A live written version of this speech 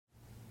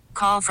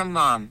Call from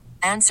mom.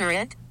 Answer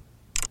it.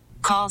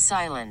 Call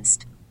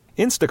silenced.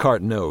 Instacart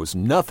knows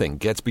nothing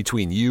gets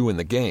between you and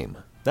the game.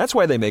 That's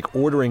why they make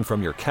ordering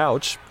from your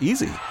couch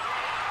easy.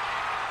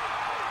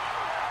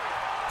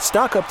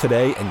 Stock up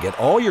today and get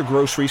all your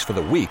groceries for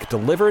the week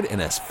delivered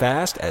in as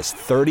fast as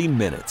 30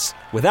 minutes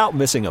without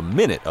missing a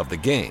minute of the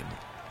game.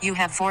 You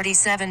have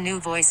 47 new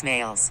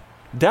voicemails.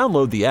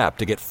 Download the app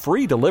to get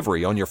free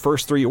delivery on your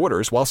first 3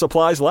 orders while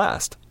supplies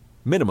last.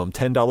 Minimum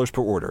 $10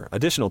 per order.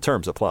 Additional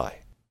terms apply.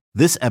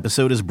 This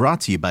episode is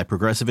brought to you by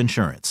Progressive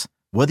Insurance.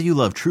 Whether you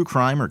love true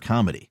crime or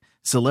comedy,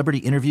 celebrity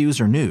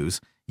interviews or news,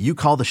 you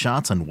call the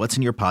shots on what's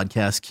in your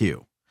podcast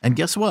queue. And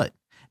guess what?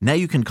 Now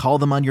you can call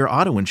them on your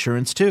auto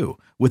insurance too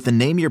with the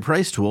Name Your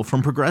Price tool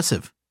from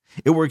Progressive.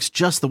 It works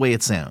just the way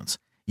it sounds.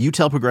 You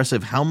tell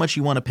Progressive how much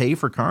you want to pay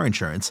for car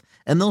insurance,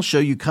 and they'll show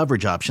you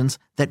coverage options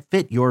that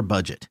fit your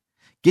budget.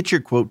 Get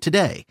your quote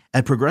today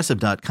at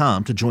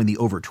Progressive.com to join the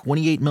over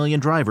 28 million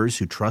drivers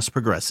who trust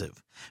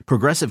Progressive.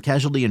 Progressive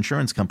Casualty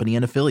Insurance Company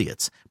and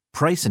Affiliates.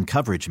 Price and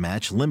coverage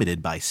match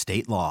limited by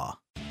state law.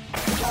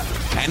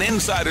 An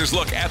insider's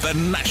look at the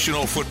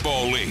National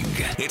Football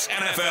League. It's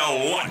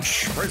NFL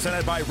Lunch.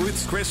 Presented by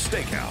Ruth's Chris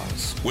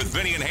Steakhouse. With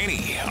Vinny and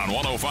Haney on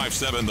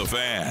 105.7 The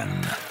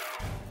Fan.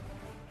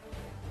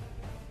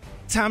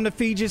 Time to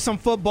feed you some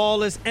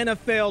football. It's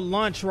NFL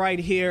Lunch right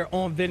here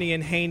on Vinny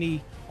and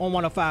Haney on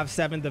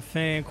 105.7 The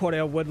Fan.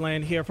 Cordell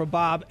Woodland here for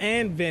Bob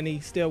and Vinny.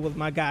 Still with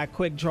my guy,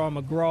 Quick Draw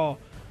McGraw,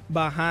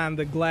 behind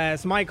the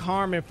glass. Mike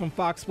Harmon from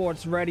Fox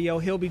Sports Radio.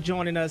 He'll be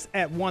joining us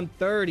at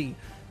 1:30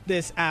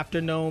 this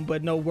afternoon,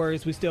 but no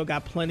worries. We still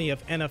got plenty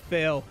of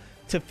NFL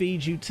to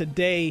feed you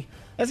today.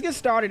 Let's get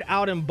started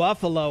out in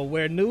Buffalo,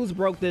 where news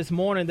broke this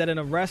morning that an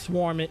arrest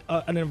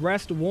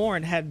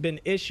warrant had been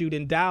issued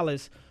in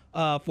Dallas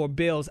for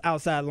Bills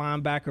outside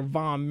linebacker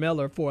Von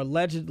Miller for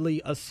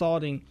allegedly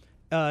assaulting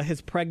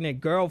his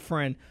pregnant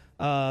girlfriend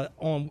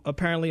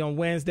apparently on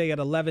Wednesday at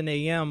 11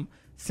 a.m.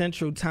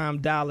 Central Time.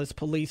 Dallas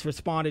police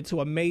responded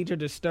to a major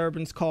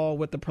disturbance call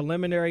with the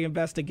preliminary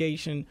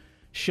investigation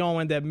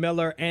showing that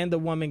Miller and the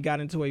woman got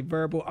into a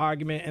verbal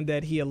argument and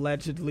that he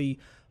allegedly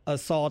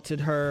assaulted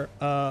her.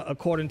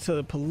 According to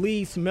the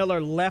police, Miller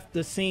left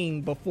the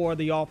scene before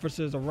the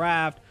officers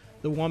arrived.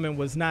 The woman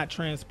was not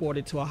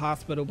transported to a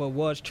hospital but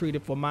was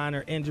treated for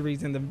minor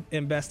injuries, and the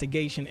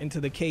investigation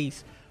into the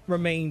case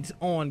remains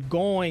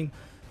ongoing.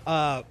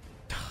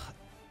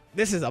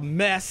 This is a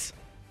mess.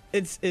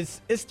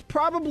 It's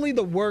probably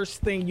the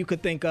worst thing you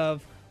could think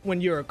of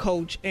when you're a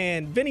coach,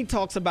 and Vinny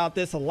talks about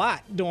this a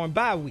lot during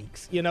bye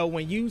weeks. You know,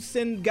 when you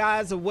send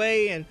guys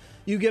away and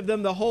you give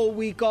them the whole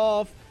week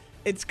off,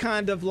 it's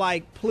kind of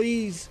like,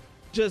 please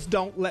just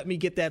don't let me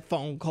get that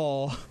phone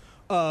call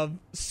of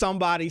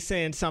somebody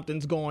saying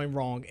something's going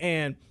wrong.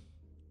 And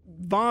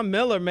Von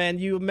Miller, man,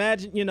 you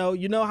imagine, you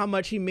know how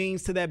much he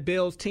means to that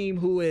Bills team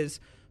who is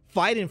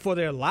fighting for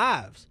their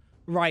lives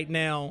right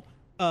now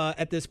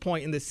at this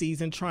point in the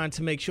season, trying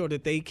to make sure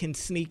that they can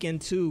sneak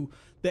into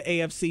the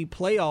AFC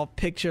playoff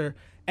picture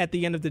at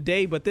the end of the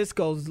day. But this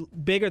goes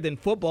bigger than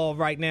football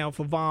right now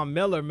for Von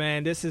Miller,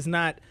 man. This is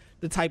not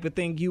the type of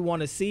thing you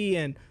want to see.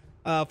 And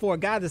for a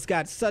guy that's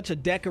got such a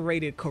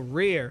decorated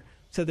career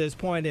to this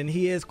point, and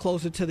he is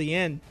closer to the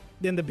end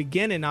than the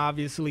beginning,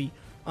 obviously,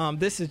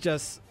 this is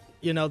just,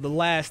 the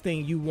last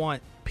thing you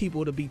want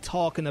people to be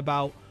talking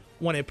about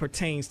when it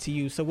pertains to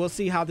you. So we'll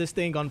see how this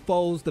thing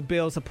unfolds. The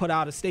Bills have put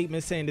out a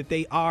statement saying that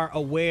they are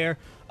aware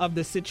of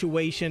the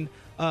situation.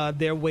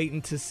 They're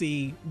waiting to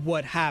see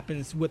what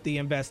happens with the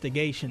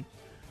investigation.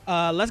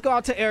 Let's go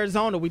out to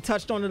Arizona. We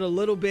touched on it a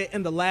little bit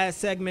in the last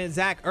segment.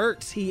 Zach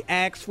Ertz, he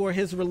asked for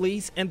his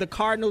release, and the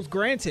Cardinals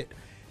granted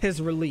his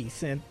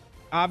release. And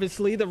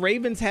obviously the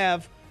Ravens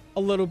have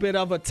a little bit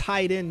of a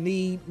tight end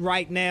need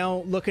right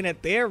now looking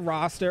at their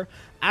roster.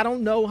 I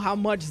don't know how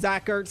much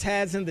Zach Ertz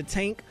has in the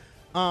tank,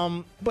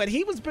 but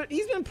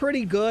he's been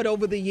pretty good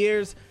over the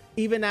years.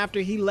 Even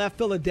after he left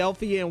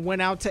Philadelphia and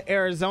went out to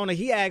Arizona,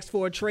 he asked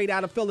for a trade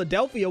out of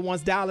Philadelphia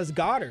once Dallas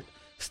Goedert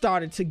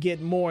started to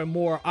get more and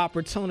more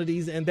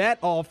opportunities in that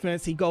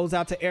offense. He goes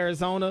out to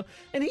Arizona,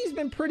 and he's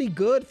been pretty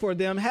good for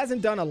them.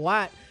 Hasn't done a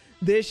lot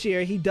this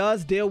year. He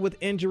does deal with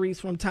injuries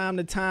from time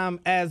to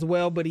time as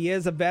well, but he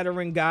is a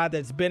veteran guy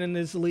that's been in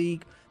this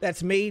league,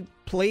 that's made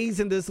plays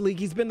in this league.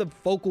 He's been the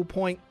focal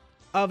point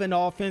of an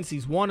offense.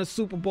 He's won a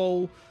Super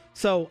Bowl.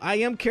 So I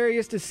am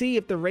curious to see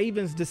if the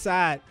Ravens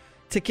decide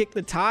to kick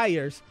the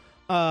tires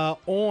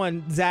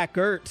on Zach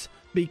Ertz,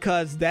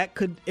 because that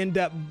could end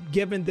up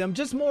giving them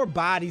just more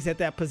bodies at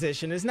that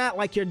position. It's not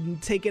like you're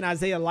taking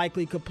Isaiah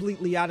Likely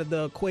completely out of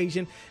the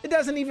equation. It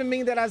doesn't even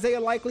mean that Isaiah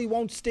Likely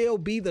won't still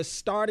be the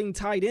starting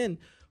tight end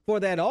for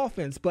that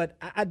offense, but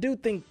I do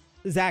think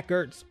Zach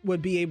Ertz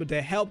would be able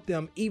to help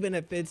them even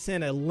if it's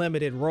in a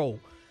limited role.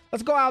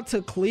 Let's go out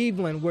to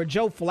Cleveland, where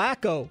Joe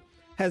Flacco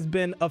has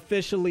been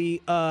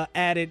officially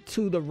added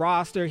to the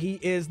roster. He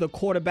is the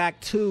quarterback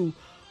 2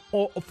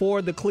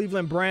 for the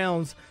Cleveland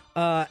Browns,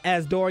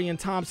 as Dorian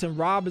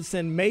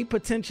Thompson-Robinson may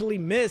potentially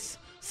miss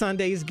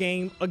Sunday's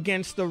game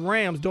against the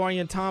Rams.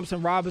 Dorian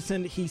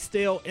Thompson-Robinson, he's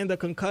still in the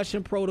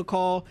concussion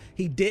protocol.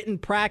 He didn't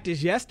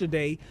practice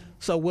yesterday,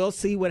 so we'll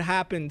see what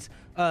happens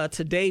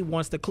today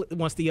once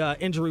the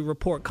injury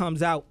report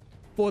comes out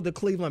for the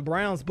Cleveland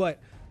Browns. But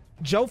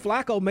Joe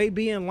Flacco may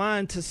be in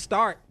line to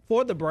start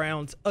for the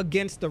Browns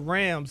against the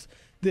Rams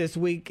this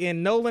week.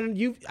 And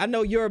Nolan, I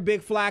know you're a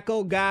big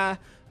Flacco guy,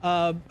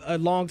 a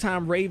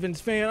longtime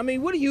Ravens fan. I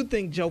mean, what do you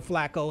think Joe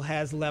Flacco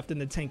has left in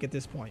the tank at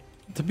this point?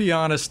 To be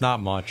honest, not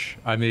much.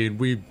 I mean,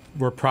 we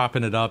were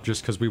propping it up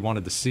just because we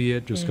wanted to see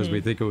it, just because we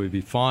think it would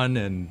be fun.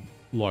 And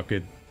look,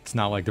 it's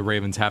not like the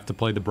Ravens have to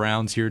play the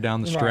Browns here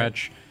down the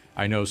stretch.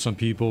 Right. I know some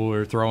people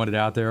are throwing it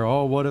out there.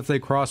 Oh, what if they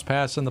cross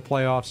paths in the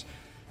playoffs?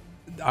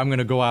 I'm going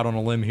to go out on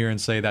a limb here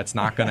and say that's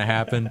not going to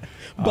happen.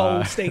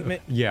 Bold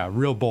statement. Yeah,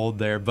 real bold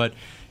there. But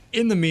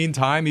in the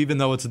meantime, even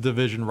though it's a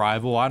division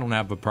rival, I don't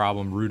have a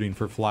problem rooting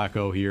for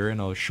Flacco here in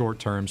a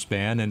short-term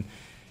span. And,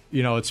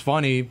 you know, it's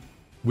funny.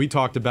 We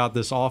talked about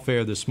this off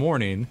air this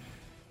morning.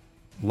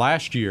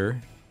 Last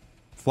year,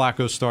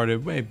 Flacco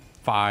started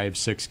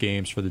 5-6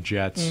 games for the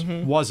Jets.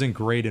 Wasn't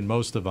great in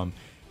most of them.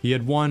 He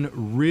had one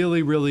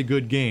really, really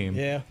good game.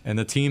 Yeah. And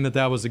the team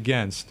that was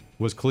against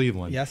was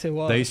Cleveland. Yes, it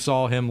was. They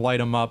saw him light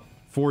him up,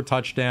 4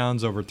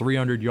 touchdowns, over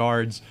 300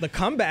 yards. The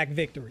comeback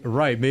victory.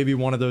 Right. Maybe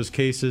one of those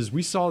cases.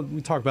 We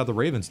talk about the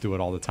Ravens do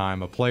it all the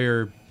time. A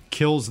player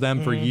kills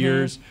them for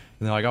years,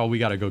 and they're like, oh, we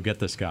got to go get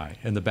this guy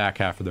in the back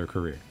half of their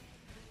career.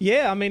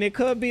 Yeah, I mean, it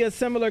could be a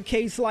similar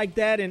case like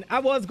that. And I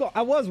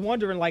was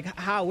wondering, like,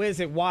 how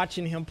is it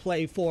watching him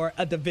play for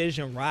a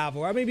division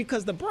rival? I mean,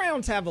 because the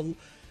Browns have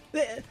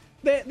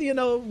you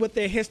know, with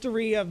their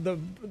history of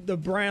the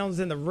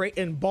Browns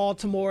in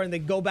Baltimore, and they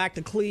go back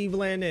to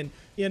Cleveland, and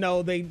you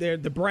know they're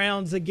the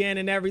Browns again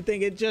and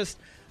everything. It just,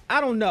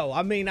 I don't know.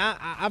 I mean,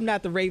 I'm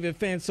not the Raven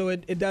fan, so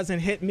it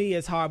doesn't hit me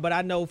as hard. But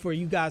I know for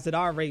you guys that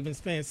are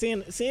Ravens fans,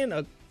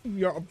 seeing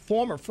your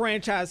former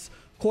franchise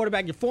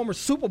quarterback, your former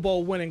Super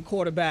Bowl winning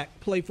quarterback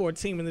play for a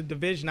team in the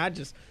division, I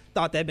just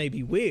thought that may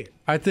be weird.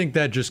 I think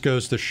that just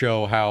goes to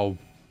show how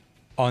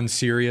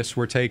unserious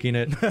we're taking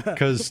it,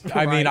 because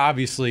I mean,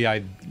 obviously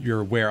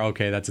you're aware,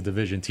 okay, that's a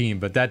division team,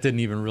 but that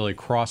didn't even really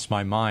cross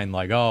my mind,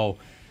 like, oh,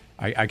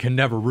 I can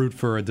never root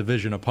for a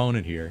division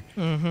opponent here.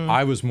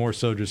 I was more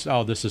so just,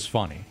 oh, this is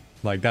funny.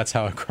 Like, that's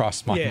how it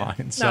crossed my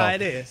mind. So, no,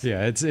 it is.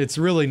 Yeah, it's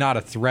really not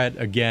a threat.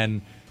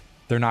 Again,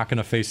 they're not going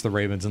to face the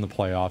Ravens in the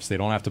playoffs. They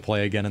don't have to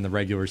play again in the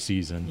regular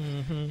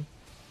season.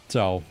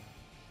 So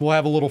we'll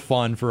have a little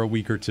fun for a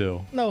week or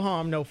two. No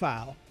harm, no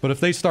foul. But if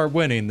they start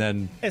winning,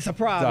 then it's a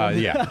problem.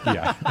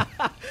 Yeah.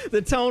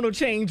 The tone will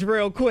change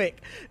real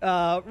quick,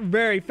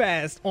 very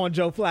fast on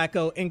Joe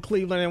Flacco in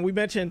Cleveland. And we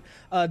mentioned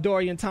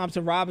Dorian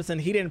Thompson-Robinson.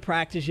 He didn't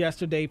practice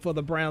yesterday for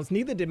the Browns.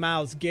 Neither did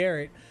Myles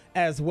Garrett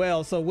as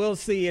well. So we'll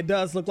see. It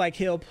does look like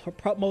he'll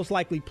most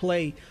likely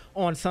play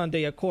on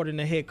Sunday, according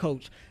to head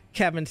coach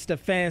Kevin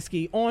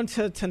Stefanski. On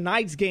to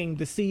tonight's game,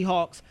 the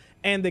Seahawks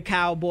and the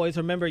Cowboys.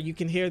 Remember, you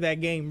can hear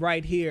that game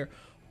right here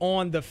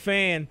on the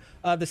Fan.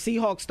 The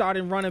Seahawks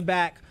starting running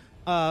back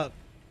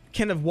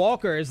Kenneth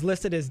Walker is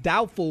listed as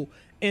doubtful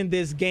in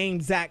this game.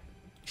 Zach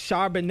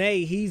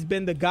Charbonnet, he's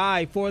been the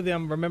guy for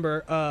them.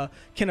 Remember,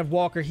 Kenneth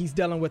Walker, he's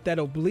dealing with that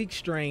oblique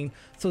strain.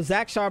 So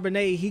Zach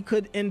Charbonnet, he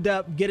could end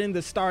up getting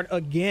the start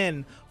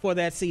again for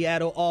that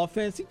Seattle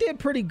offense. He did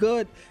pretty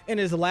good in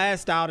his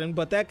last outing,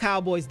 but that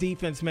Cowboys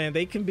defense, man,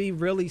 they can be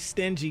really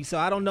stingy. So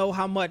I don't know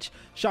how much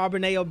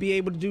Charbonnet will be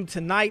able to do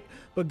tonight,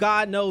 but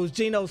God knows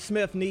Geno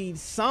Smith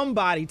needs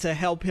somebody to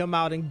help him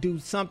out and do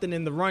something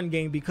in the run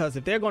game, because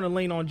if they're going to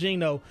lean on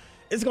Geno,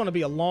 it's going to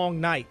be a long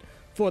night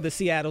for the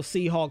Seattle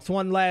Seahawks.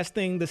 One last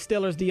thing, the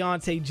Steelers'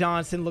 Deontay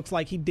Johnson looks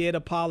like he did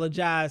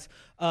apologize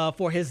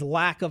for his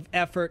lack of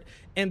effort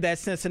in that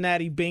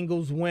Cincinnati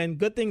Bengals win.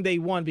 Good thing they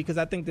won, because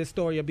I think this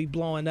story will be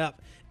blowing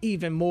up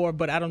even more.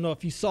 But I don't know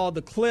if you saw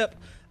the clip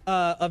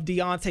of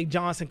Deontay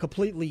Johnson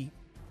completely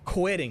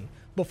quitting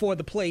before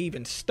the play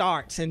even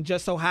starts. And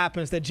just so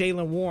happens that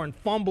Jaylen Warren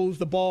fumbles,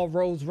 the ball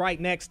rolls right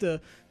next to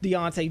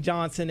Deontay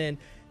Johnson, and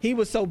he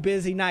was so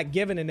busy not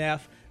giving an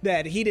F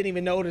that he didn't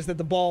even notice that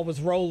the ball was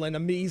rolling a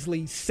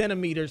measly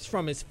centimeters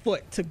from his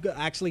foot to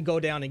actually go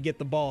down and get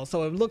the ball.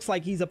 So it looks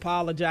like he's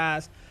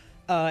apologized,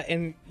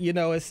 and you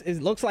know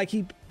it looks like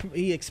he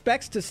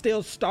expects to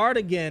still start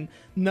again.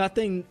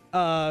 Nothing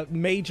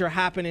major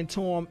happening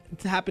to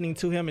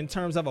him in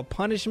terms of a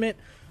punishment,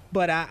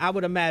 but I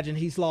would imagine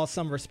he's lost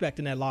some respect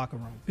in that locker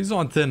room. He's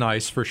on thin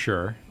ice for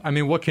sure. I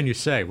mean, what can you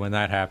say when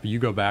that happened? You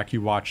go back,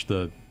 you watch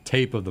the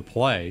tape of the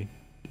play.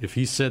 If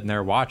he's sitting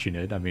there watching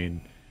it, I mean,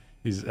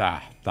 he's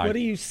what do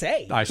you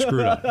say? I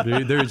screwed up.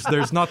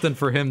 There's nothing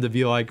for him to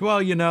be like,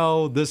 well, you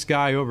know, this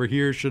guy over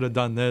here should have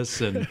done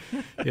this, and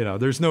you know,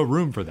 there's no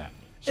room for that.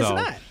 So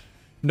it's not.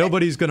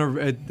 Nobody's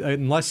gonna,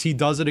 unless he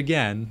does it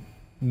again,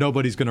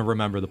 nobody's going to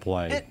remember the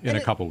play in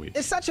a couple weeks.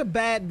 It's such a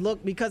bad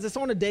look because it's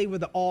on a day where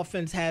the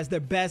offense has their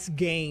best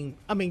game.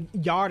 I mean,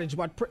 yardage.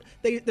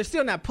 They're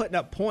still not putting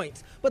up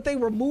points, but they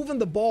were moving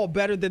the ball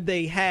better than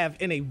they have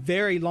in a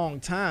very long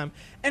time.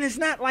 And it's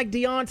not like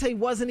Deontay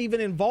wasn't even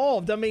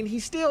involved. I mean, he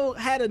still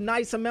had a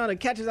nice amount of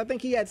catches. I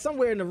think he had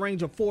somewhere in the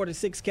range of 4 to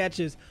 6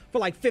 catches for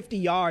like 50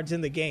 yards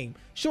in the game.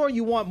 Sure,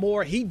 you want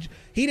more. He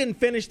didn't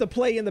finish the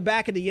play in the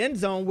back of the end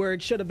zone where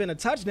it should have been a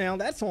touchdown.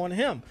 That's on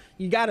him.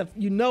 In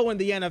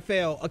the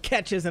NFL, a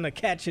catch isn't a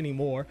catch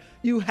anymore.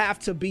 You have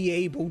to be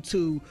able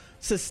to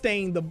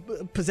sustain the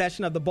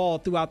possession of the ball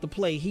throughout the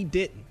play. He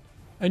didn't.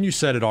 And you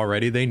said it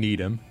already. They need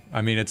him.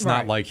 I mean, it's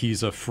not like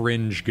he's a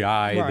fringe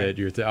guy that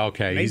you're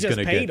okay. He's going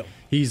to get.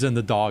 He's in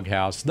the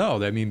doghouse.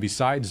 No, I mean,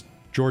 besides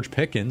George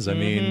Pickens, I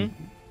mean,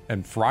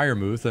 and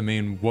Freiermuth, I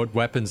mean, what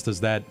weapons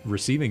does that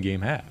receiving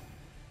game have?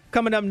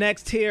 Coming up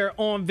next here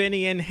on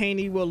Vinny and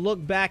Haney, we'll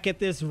look back at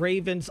this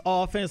Ravens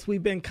offense.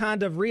 We've been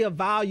kind of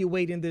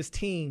reevaluating this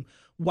team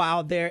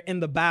while they're in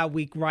the bye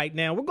week right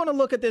now. We're going to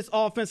look at this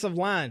offensive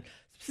line.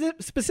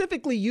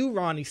 Specifically you,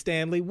 Ronnie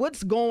Stanley.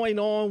 What's going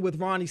on with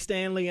Ronnie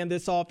Stanley and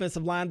this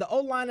offensive line? The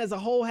O-line as a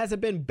whole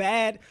hasn't been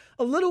bad.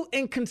 A little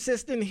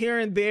inconsistent here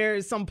and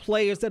there. Some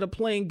players that are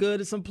playing good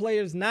and some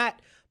players not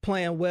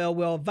playing well.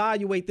 We'll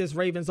evaluate this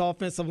Ravens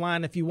offensive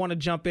line. If you want to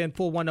jump in,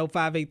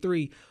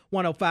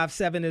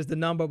 410-583-1057 is the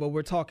number, but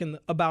we're talking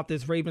about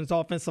this Ravens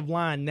offensive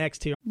line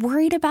next here.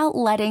 Worried about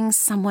letting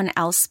someone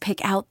else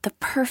pick out the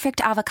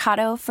perfect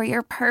avocado for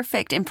your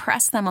perfect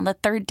impress them on the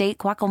third date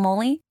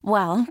guacamole?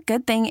 Well,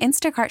 good thing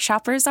Instacart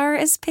shoppers are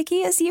as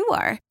picky as you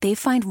are. They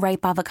find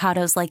ripe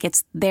avocados like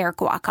it's their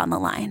guac on the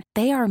line.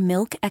 They are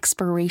milk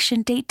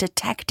expiration date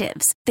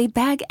detectives. They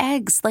bag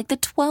eggs like the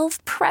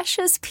 12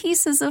 precious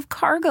pieces of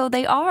cargo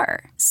they are.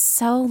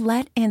 So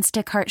let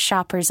Instacart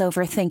shoppers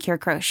overthink your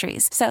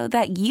groceries so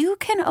that you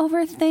can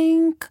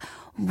overthink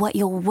what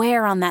you'll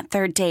wear on that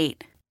third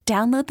date.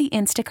 Download the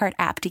Instacart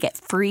app to get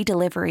free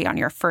delivery on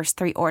your first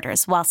 3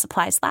 orders while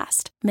supplies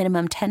last.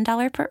 Minimum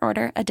 $10 per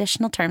order.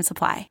 Additional terms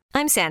apply.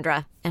 I'm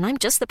Sandra, and I'm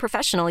just the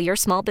professional your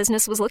small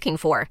business was looking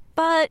for.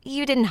 But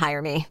you didn't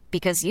hire me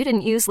because you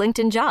didn't use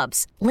LinkedIn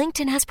Jobs.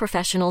 LinkedIn has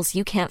professionals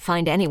you can't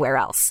find anywhere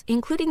else,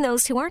 including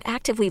those who aren't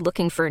actively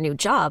looking for a new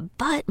job,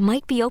 but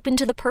might be open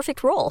to the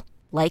perfect role,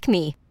 like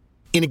me.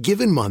 In a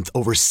given month,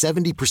 over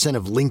 70%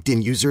 of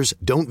LinkedIn users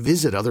don't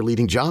visit other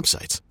leading job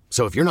sites.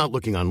 So if you're not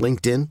looking on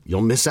LinkedIn,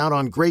 you'll miss out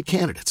on great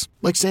candidates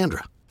like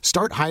Sandra.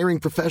 Start hiring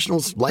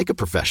professionals like a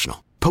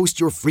professional. Post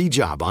your free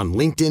job on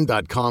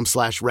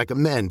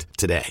linkedin.com/recommend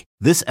today.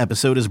 This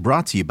episode is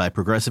brought to you by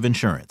Progressive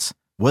Insurance.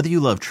 Whether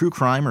you love true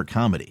crime or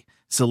comedy,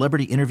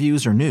 celebrity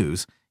interviews or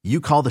news, you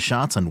call the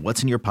shots on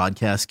what's in your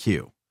podcast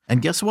queue.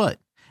 And guess what?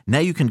 Now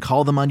you can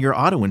call them on your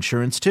auto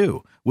insurance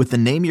too with the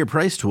Name Your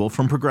Price tool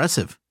from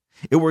Progressive.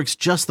 It works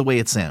just the way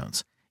it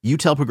sounds. You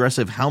tell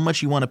Progressive how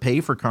much you want to pay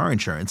for car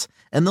insurance,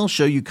 and they'll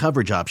show you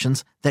coverage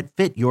options that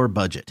fit your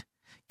budget.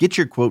 Get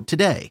your quote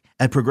today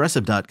at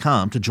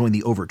Progressive.com to join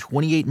the over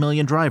 28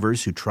 million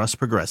drivers who trust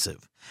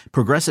Progressive.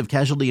 Progressive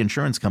Casualty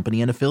Insurance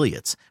Company and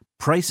Affiliates.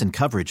 Price and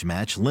coverage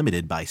match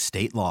limited by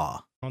state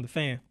law. On the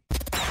Fan.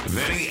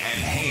 Vinny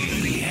and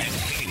Haney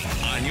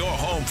on your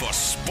home for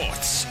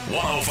sports.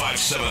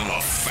 105.7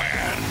 The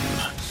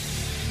Fan.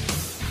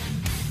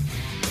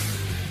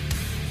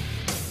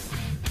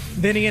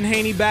 Vinny and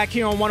Haney back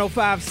here on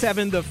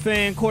 105.7 The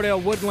Fan.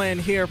 Cordell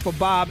Woodland here for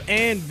Bob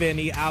and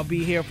Vinny. I'll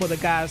be here for the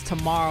guys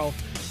tomorrow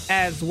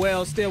as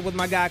well. Still with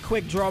my guy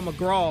Quick Draw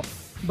McGraw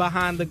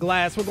behind the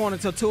glass. We're going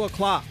until 2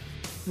 o'clock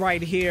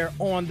right here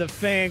on The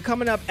Fan.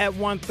 Coming up at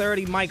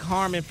 1:30, Mike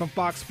Harmon from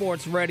Fox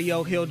Sports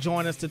Radio. He'll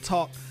join us to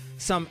talk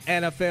some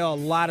NFL. A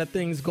lot of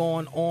things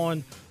going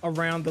on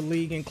around the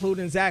league,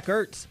 including Zach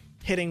Ertz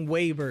hitting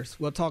waivers.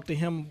 We'll talk to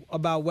him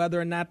about whether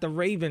or not the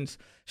Ravens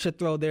should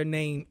throw their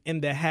name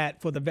in the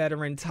hat for the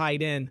veteran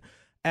tight end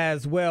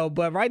as well.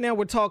 But right now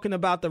we're talking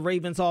about the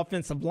Ravens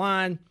offensive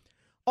line.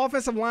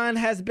 Offensive line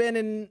has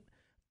been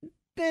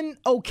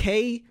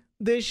okay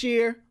this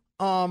year.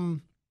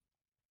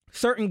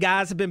 Certain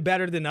guys have been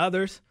better than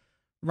others.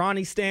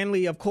 Ronnie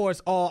Stanley, of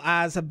course, all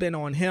eyes have been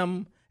on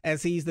him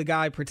as he's the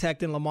guy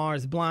protecting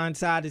Lamar's blind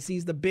side, as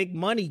he's the big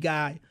money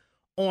guy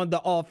on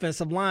the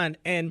offensive line.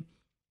 And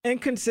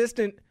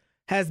inconsistent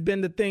has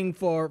been the thing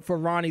for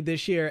Ronnie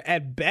this year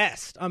at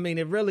best. I mean,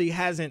 it really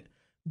hasn't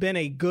been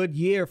a good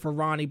year for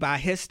Ronnie by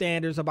his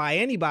standards or by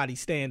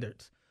anybody's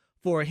standards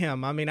for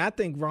him. I mean, I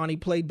think Ronnie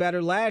played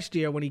better last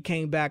year when he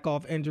came back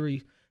off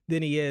injury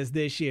than he is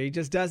this year. He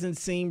just doesn't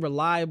seem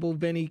reliable.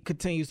 Vinny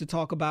continues to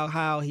talk about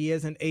how he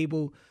isn't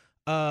able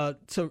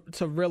to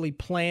really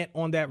plant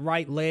on that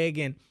right leg,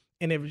 and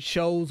it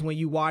shows when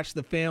you watch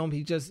the film.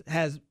 He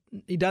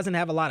doesn't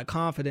have a lot of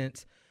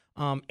confidence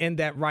in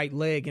that right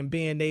leg and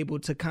being able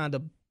to kind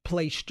of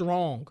play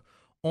strong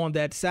on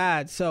that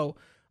side. So,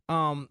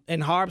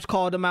 and Harbs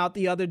called him out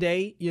the other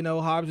day. You know,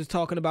 Harbs was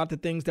talking about the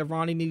things that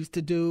Ronnie needs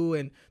to do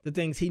and the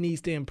things he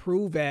needs to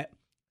improve at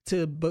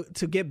to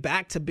get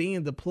back to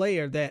being the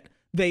player that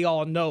they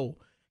all know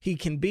he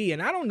can be.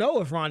 And I don't know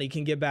if Ronnie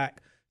can get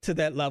back to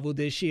that level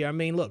this year. I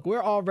mean, look,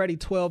 we're already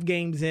 12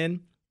 games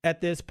in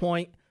at this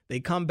point. They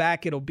come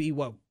back, it'll be,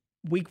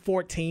 week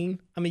 14?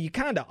 I mean, you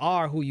kind of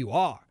are who you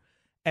are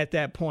at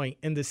that point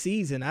in the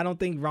season. I don't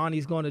think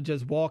Ronnie's going to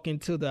just walk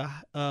into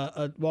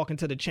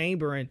the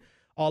chamber and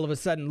all of a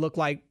sudden look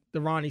like the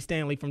Ronnie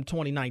Stanley from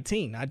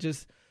 2019. I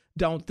just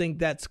don't think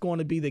that's going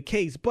to be the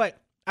case. But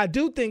I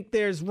do think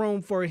there's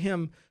room for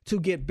him to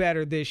get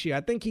better this year.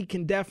 I think he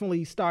can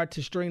definitely start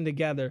to string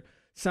together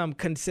some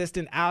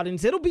consistent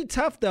outings. It'll be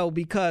tough, though,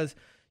 because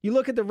you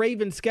look at the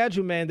Ravens'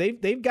 schedule, man.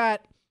 They've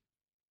got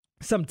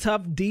some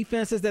tough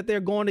defenses that they're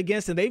going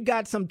against, and they've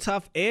got some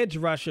tough edge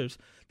rushers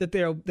that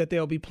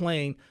they'll be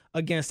playing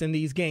against in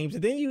these games.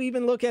 And then you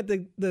even look at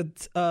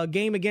the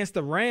game against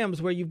the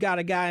Rams, where you've got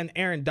a guy in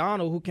Aaron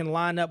Donald who can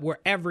line up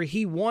wherever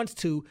he wants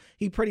to.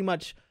 He pretty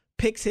much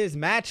picks his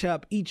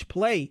matchup each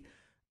play.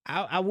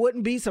 I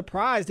wouldn't be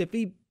surprised if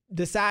he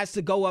decides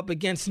to go up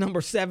against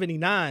number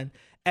 79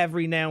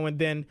 every now and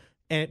then,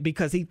 and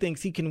because he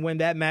thinks he can win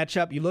that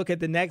matchup. You look at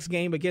the next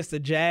game against the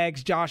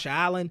Jags, Josh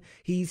Allen,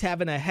 he's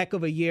having a heck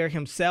of a year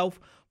himself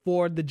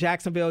for the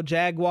Jacksonville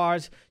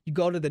Jaguars. You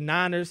go to the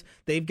Niners,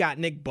 they've got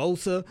Nick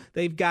Bosa.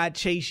 They've got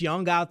Chase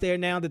Young out there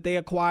now that they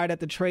acquired at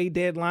the trade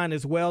deadline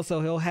as well,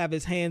 so he'll have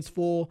his hands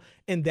full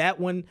in that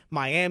one.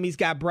 Miami's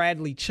got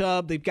Bradley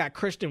Chubb. They've got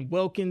Christian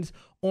Wilkins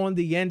on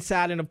the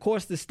inside. And, of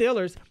course, the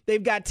Steelers,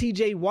 they've got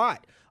T.J.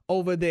 Watt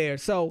over there.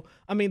 So,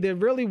 I mean, there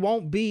really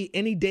won't be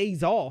any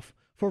days off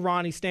for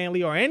Ronnie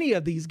Stanley or any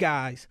of these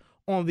guys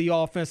on the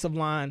offensive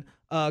line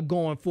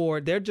going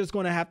forward. They're just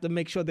going to have to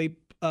make sure they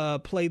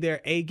play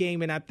their A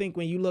game. And I think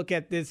when you look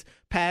at this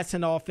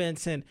passing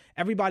offense, and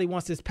everybody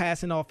wants this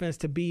passing offense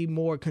to be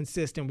more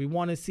consistent, we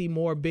want to see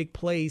more big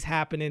plays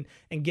happening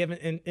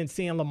and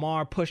seeing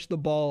Lamar push the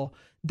ball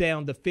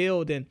down the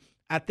field. And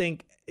I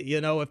think,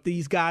 if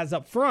these guys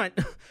up front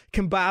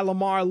can buy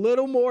Lamar a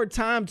little more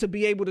time to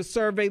be able to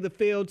survey the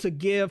field, to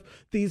give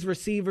these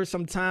receivers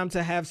some time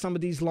to have some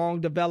of these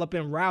long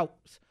developing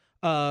routes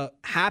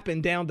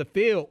happen down the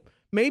field,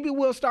 maybe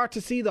we'll start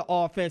to see the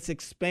offense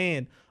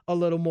expand a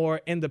little more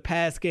in the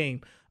pass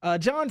game.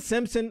 John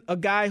Simpson, a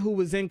guy who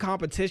was in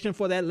competition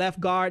for that left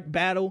guard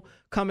battle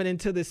coming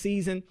into the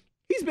season,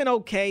 he's been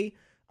okay.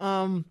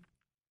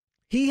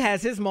 He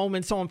has his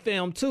moments on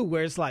film too,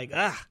 where it's like,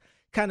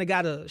 kind of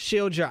got to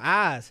shield your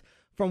eyes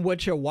from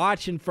what you're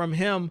watching from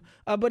him.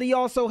 But he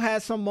also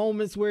has some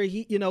moments where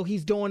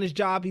he's doing his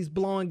job. He's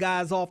blowing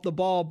guys off the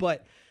ball.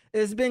 But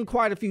there's been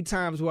quite a few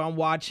times where I'm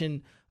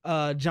watching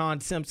John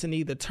Simpson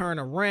either turn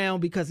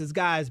around because his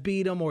guys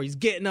beat him, or he's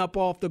getting up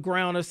off the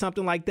ground or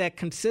something like that.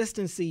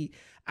 Consistency,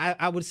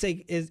 I would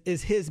say,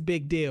 is his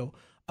big deal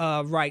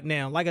right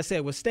now. Like I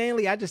said, with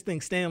Stanley, I just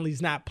think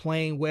Stanley's not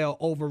playing well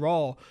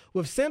overall.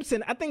 With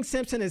Simpson, I think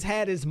Simpson has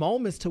had his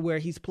moments to where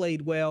he's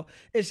played well.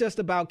 It's just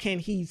about, can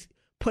he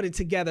put it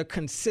together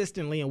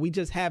consistently, and we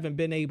just haven't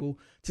been able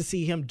to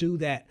see him do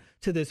that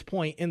to this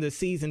point in the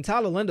season.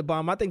 Tyler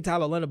Linderbaum, I think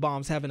Tyler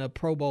Linderbaum's having a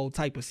Pro Bowl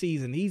type of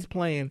season. He's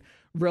playing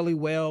really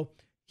well.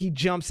 He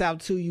jumps out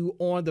to you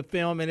on the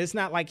film, and it's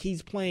not like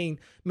he's playing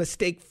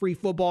mistake-free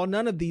football.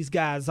 None of these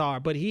guys are,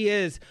 but he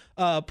is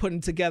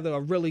putting together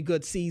a really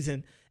good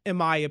season, in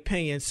my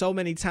opinion. So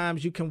many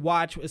times you can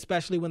watch,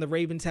 especially when the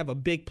Ravens have a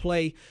big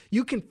play,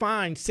 you can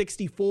find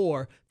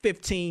 64,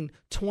 15,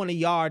 20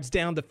 yards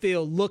down the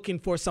field looking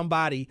for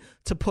somebody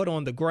to put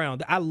on the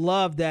ground. I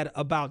love that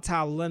about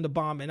Tyler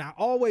Linderbaum, and I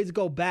always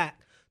go back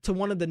to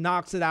one of the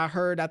knocks that I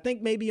heard, I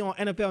think maybe on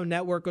NFL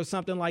Network or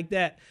something like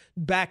that,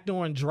 back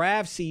during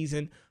draft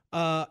season,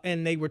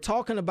 and they were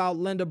talking about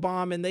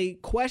Linderbaum, and they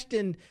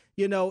questioned,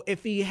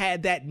 if he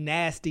had that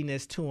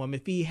nastiness to him,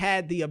 if he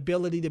had the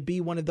ability to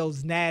be one of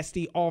those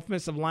nasty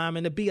offensive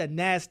linemen, to be a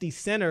nasty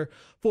center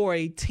for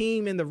a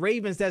team in the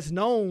Ravens that's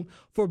known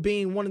for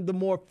being one of the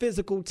more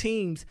physical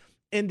teams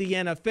in the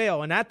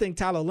NFL. And I think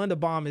Tyler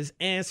Linderbaum has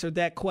answered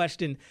that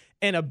question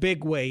in a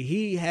big way.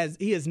 He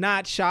is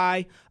not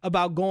shy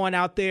about going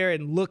out there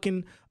and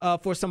looking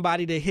for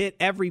somebody to hit.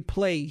 Every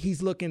play,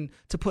 he's looking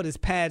to put his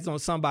pads on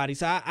somebody.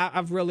 So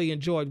I've really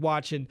enjoyed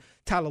watching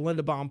Tyler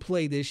Linderbaum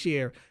play this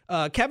year.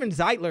 Kevin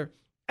Zeitler,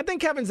 I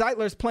think Kevin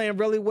Zeitler's playing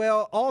really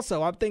well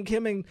also. I think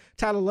him and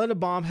Tyler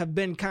Linderbaum have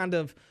been kind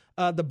of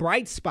the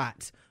bright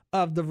spots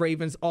of the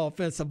Ravens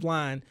offensive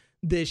line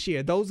this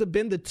year. Those have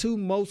been the two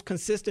most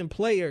consistent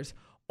players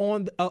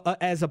on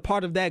as a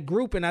part of that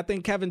group. And I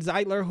think Kevin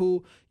Zeitler,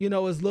 who,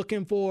 is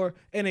looking for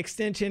an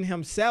extension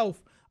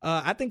himself,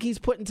 I think he's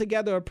putting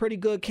together a pretty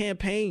good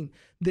campaign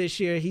this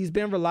year. He's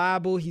been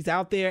reliable. He's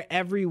out there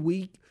every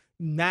week.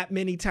 Not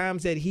many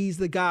times that he's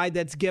the guy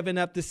that's giving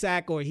up the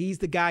sack, or he's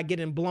the guy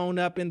getting blown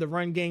up in the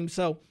run game.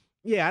 So,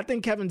 yeah, I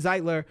think Kevin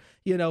Zeitler,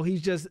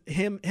 he's just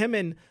him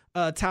and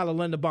Tyler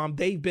Linderbaum,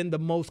 they've been the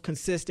most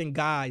consistent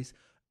guys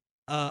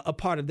a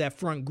part of that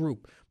front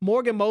group.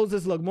 Morgan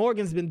Moses, look,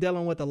 Morgan's been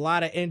dealing with a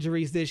lot of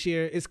injuries this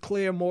year. It's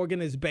clear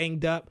Morgan is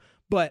banged up,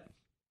 but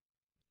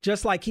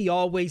just like he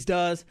always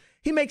does,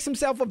 he makes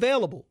himself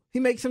available. He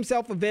makes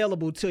himself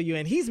available to you,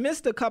 and he's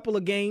missed a couple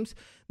of games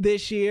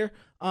this year,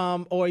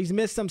 or he's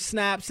missed some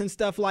snaps and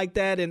stuff like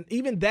that, and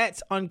even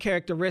that's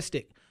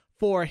uncharacteristic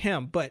for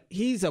him. But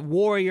he's a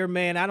warrior,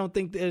 man. I don't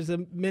think there's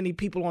many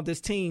people on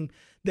this team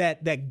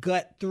that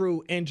gut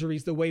through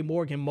injuries the way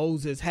Morgan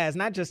Moses has,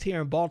 not just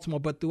here in Baltimore,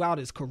 but throughout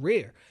his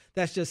career.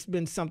 That's just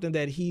been something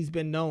that he's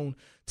been known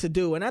to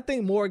do. And I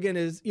think Morgan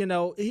is,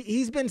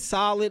 he's been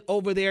solid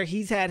over there.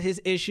 He's had his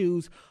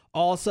issues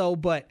also,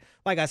 but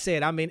like I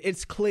said, I mean,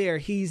 it's clear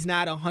he's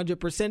not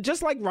 100%,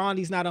 just like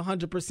Ronnie's not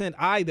 100%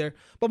 either,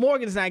 but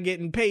Morgan's not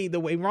getting paid the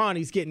way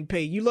Ronnie's getting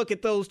paid. You look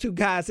at those two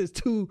guys as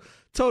two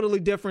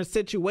totally different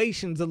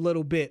situations a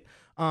little bit,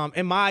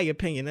 in my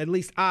opinion. At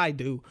least I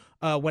do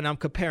when I'm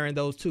comparing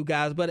those two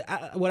guys. But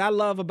what I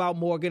love about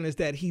Morgan is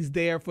that he's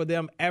there for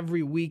them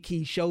every week.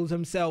 He shows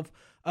himself.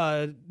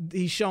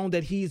 He's shown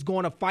that he's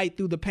going to fight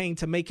through the pain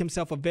to make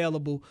himself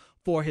available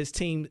for his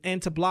team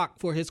and to block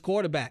for his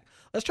quarterback.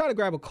 Let's try to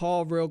grab a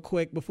call real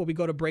quick before we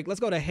go to break. Let's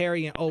go to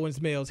Harry in Owens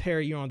Mills.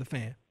 Harry, you're on the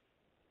Fan.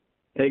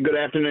 Hey, good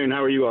afternoon.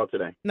 How are you all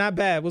today? Not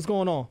bad. What's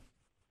going on?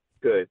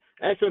 Good.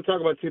 Actually, I'll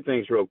talk about two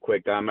things real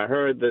quick. I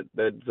heard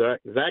that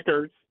Zach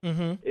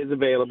Ertz is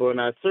available,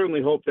 and I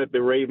certainly hope that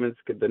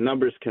the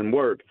numbers can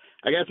work.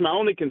 I guess my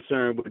only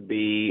concern would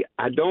be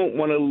I don't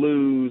want to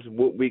lose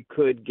what we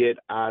could get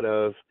out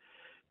of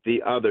the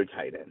other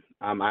tight end,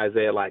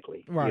 Isaiah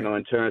Likely, right.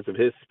 In terms of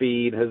his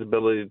speed, his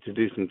ability to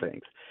do some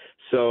things.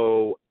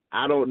 So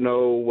I don't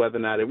know whether or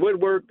not it would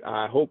work.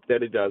 I hope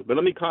that it does. But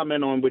let me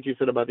comment on what you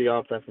said about the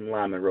offensive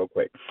lineman real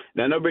quick.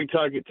 Now, nobody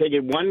take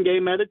it one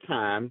game at a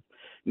time.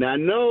 Now, I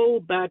know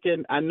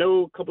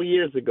a couple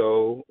years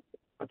ago,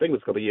 I think it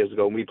was a couple of years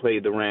ago when we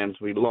played the Rams,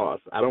 we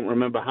lost. I don't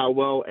remember how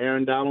well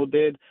Aaron Donald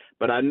did,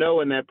 but I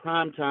know in that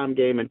primetime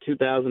game in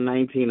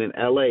 2019 in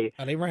L.A.,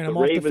 they ran him the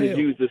off the Ravens field.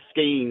 used a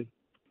scheme.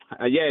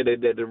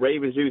 The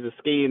Ravens used a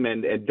scheme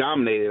and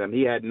dominated him.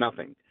 He had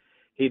nothing.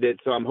 He did.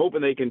 So I'm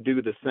hoping they can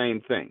do the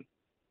same thing.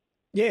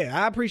 Yeah,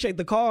 I appreciate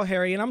the call,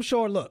 Harry. And I'm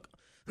sure, look,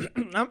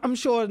 I'm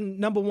sure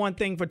number one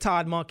thing for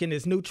Todd Monken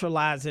is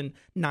neutralizing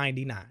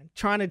 99,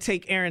 trying to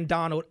take Aaron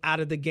Donald out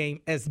of the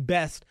game as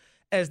best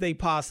as they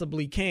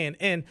possibly can.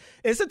 And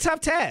it's a tough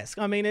task.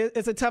 I mean,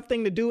 it's a tough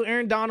thing to do.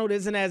 Aaron Donald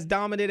isn't as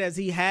dominant as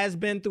he has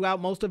been throughout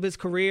most of his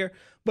career,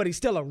 but he's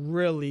still a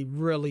really,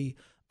 really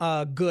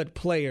good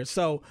player.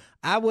 So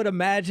I would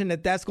imagine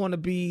that that's going to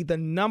be the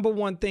number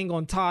one thing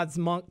on Todd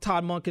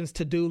Monken's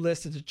to-do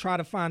list, is to try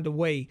to find a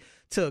way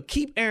to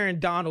keep Aaron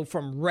Donald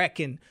from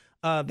wrecking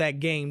that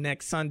game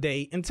next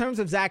Sunday. In terms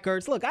of Zach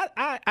Ertz, look,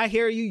 I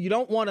hear you. You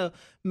don't want to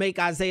make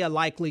Isaiah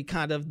Likely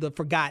kind of the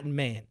forgotten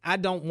man. I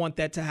don't want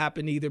that to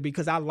happen either,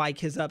 because I like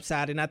his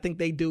upside, and I think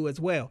they do as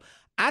well.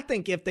 I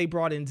think if they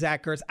brought in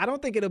Zach Ertz, I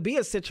don't think it'll be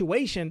a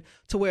situation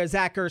to where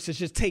Zach Ertz is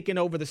just taking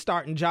over the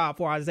starting job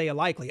for Isaiah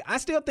Likely. I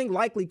still think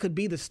Likely could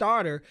be the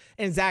starter,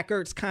 and Zach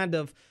Ertz kind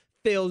of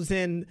fills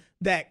in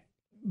that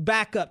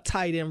backup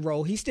tight end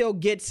role. He still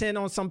gets in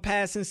on some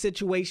passing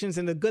situations,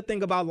 and the good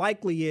thing about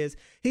Likely is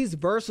he's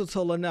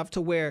versatile enough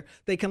to where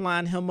they can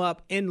line him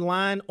up in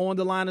line on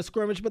the line of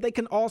scrimmage, but they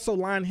can also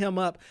line him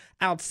up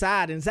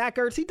outside. And Zach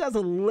Ertz, he does a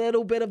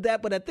little bit of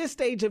that, but at this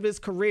stage of his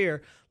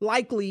career,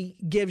 Likely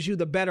gives you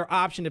the better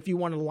option if you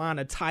want to line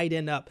a tight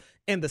end up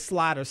in the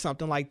slot or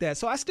something like that.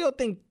 So I still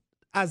think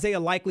Isaiah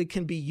Likely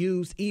can be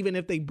used even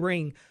if they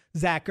bring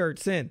Zach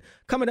Ertz in.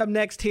 Coming up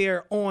next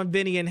here on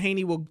Vinny and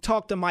Haney, we'll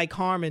talk to Mike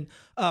Harmon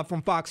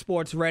from Fox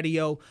Sports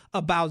Radio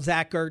about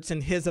Zach Ertz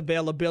and his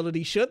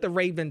availability. Should the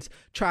Ravens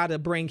try to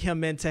bring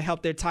him in to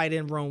help their tight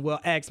end room? We'll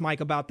ask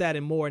Mike about that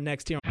and more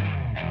next here.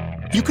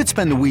 You could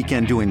spend the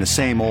weekend doing the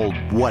same old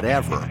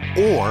whatever,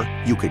 or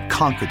you could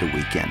conquer the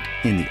weekend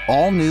in the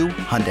all-new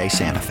Hyundai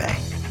Santa Fe.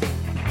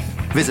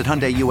 Visit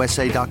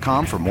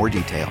HyundaiUSA.com for more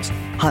details.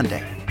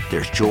 Hyundai,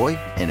 there's joy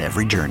in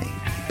every journey.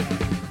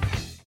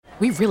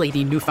 We really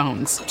need new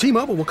phones.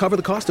 T-Mobile will cover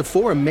the cost of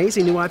 4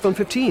 amazing new iPhone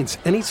 15s,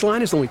 and each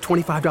line is only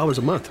 $25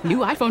 a month. New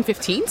iPhone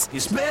 15s?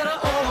 It's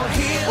better over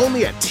here.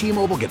 Only at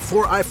T-Mobile, get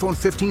 4 iPhone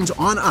 15s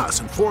on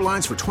us and 4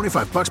 lines for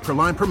 $25 per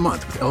line per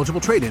month with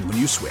eligible trade-in when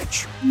you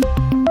switch.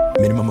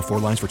 Minimum of 4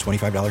 lines for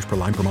 $25 per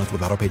line per month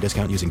with autopay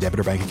discount using debit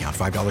or bank account.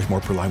 $5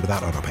 more per line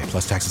without autopay,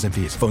 plus taxes and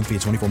fees. Phone fee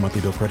at 24 monthly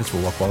bill credits for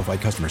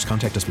well-qualified customers.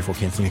 Contact us before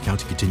canceling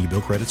account to continue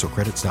bill credits or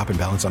credit stop and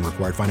balance on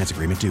required finance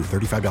agreement due.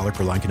 $35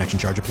 per line connection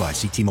charge applies.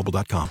 See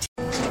T-Mobile.com.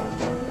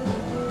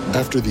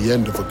 After the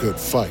end of a good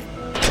fight,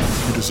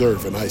 you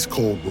deserve an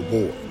ice-cold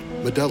reward.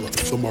 Modelo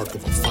is the mark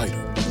of a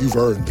fighter. You've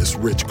earned this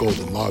rich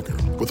golden lager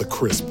with a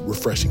crisp,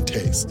 refreshing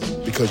taste.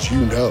 Because you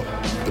know,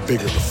 the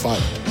bigger the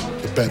fight,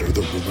 the better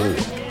the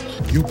reward.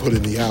 You put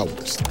in the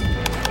hours,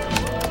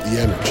 the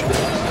energy,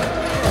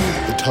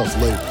 the tough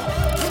labor.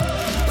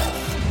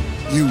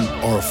 You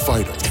are a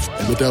fighter,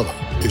 and Modelo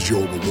is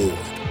your reward.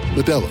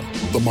 Modelo,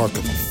 the mark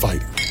of a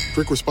fighter.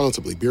 Drink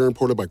responsibly. Beer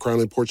imported by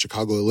Crown Imports,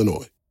 Chicago,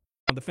 Illinois.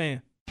 On the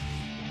Fan.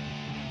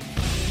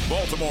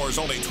 Baltimore's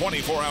only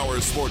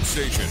 24-hour sports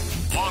station,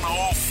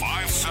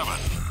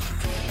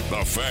 105.7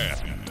 The Fan.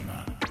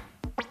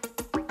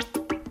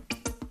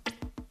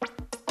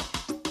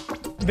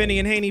 Vinny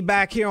and Haney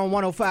back here on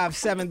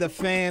 105.7 The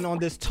Fan on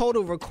this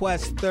Total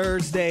Request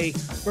Thursday.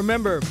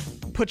 Remember,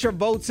 put your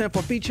votes in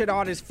for Featured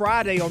Artist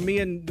Friday, or me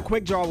and the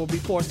Quick Draw will be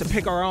forced to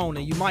pick our own,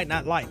 and you might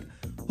not like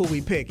who we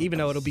pick, even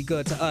though it'll be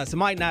good to us. It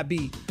might not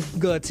be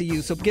good to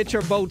you. So get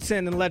your votes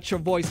in and let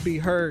your voice be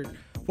heard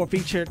for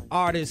Featured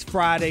Artist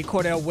Friday.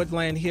 Cordell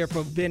Woodland here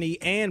for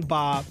Vinny and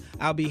Bob.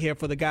 I'll be here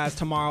for the guys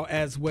tomorrow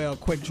as well.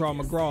 Quick Draw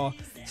McGraw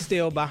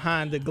still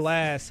behind the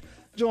glass.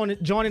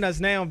 Joining us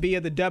now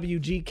via the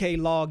WGK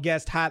Law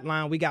Guest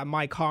Hotline, we got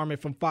Mike Harmon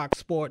from Fox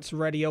Sports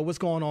Radio. What's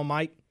going on,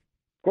 Mike?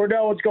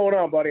 Cordell, what's going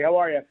on, buddy? How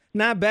are you?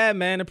 Not bad,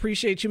 man.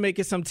 Appreciate you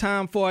making some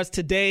time for us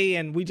today.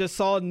 And we just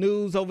saw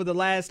news over the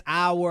last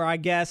hour, I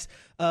guess,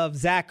 of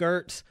Zach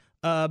Ertz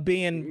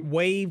being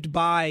waived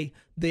by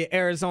the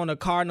Arizona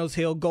Cardinals.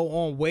 He'll go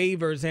on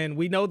waivers. And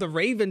we know the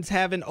Ravens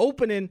have an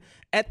opening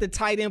at the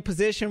tight end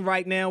position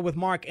right now with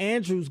Mark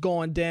Andrews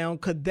going down.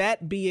 Could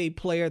that be a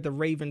player the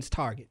Ravens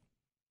target?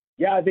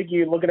 Yeah, I think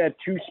you're looking at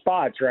two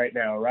spots right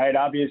now, right?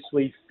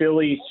 Obviously,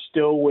 Philly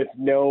still with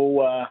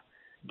no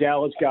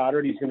Dallas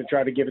Goedert. He's going to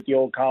try to give it the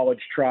old college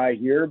try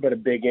here, but a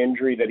big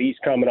injury that he's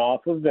coming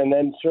off of. And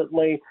then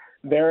certainly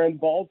they're in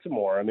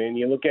Baltimore. I mean,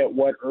 you look at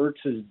what Ertz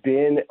has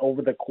been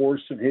over the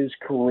course of his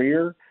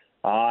career,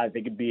 I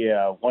think it'd be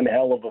one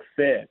hell of a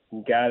fit.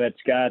 A guy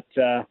that's got,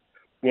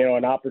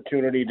 an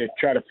opportunity to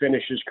try to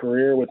finish his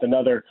career with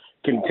another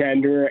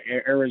contender.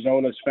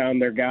 Arizona's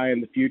found their guy in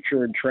the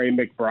future in Trey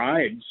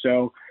McBride.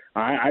 So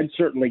I'd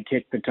certainly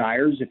kick the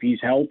tires if he's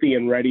healthy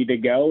and ready to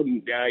go.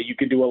 And you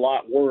could do a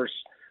lot worse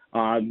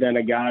than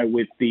a guy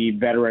with the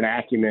veteran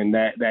acumen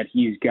that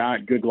he's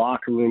got. Good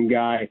locker room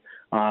guy,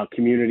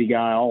 community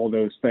guy, all of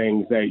those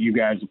things that you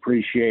guys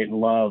appreciate and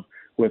love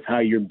with how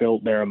you're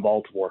built there in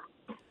Baltimore.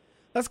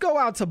 Let's go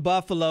out to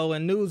Buffalo,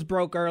 and news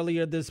broke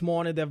earlier this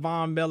morning that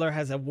Von Miller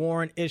has a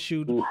warrant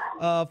issued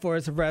for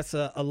his arrest,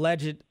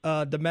 alleged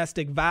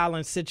domestic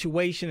violence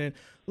situation. And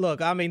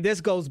look, I mean, this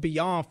goes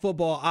beyond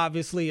football,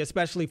 obviously,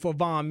 especially for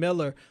Von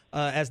Miller,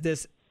 as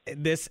this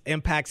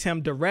impacts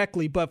him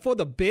directly. But for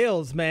the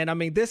Bills, man, I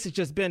mean, this has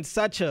just been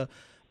such a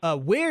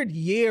weird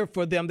year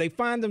for them. They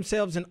find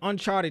themselves in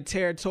uncharted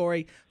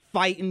territory,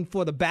 fighting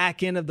for the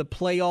back end of the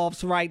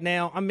playoffs right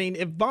now. I mean,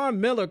 if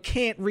Von Miller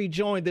can't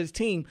rejoin this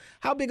team,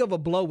 how big of a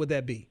blow would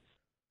that be?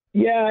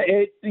 Yeah,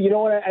 you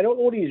know what? I don't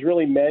know what he's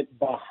really meant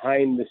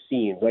behind the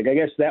scenes. Like, I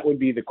guess that would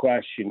be the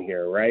question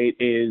here, right?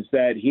 Is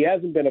that he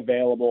hasn't been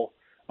available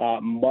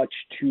much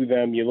to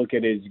them. You look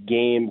at his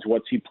games,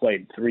 what's he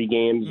played? 3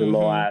 games in the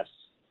last,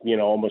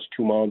 almost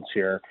 2 months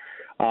here.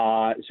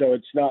 So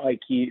it's not like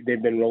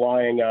they've been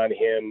relying on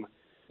him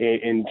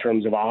in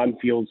terms of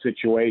on-field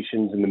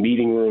situations in the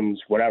meeting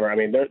rooms, whatever. I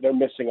mean, they're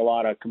missing a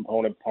lot of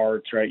component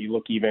parts, right? You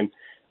look even,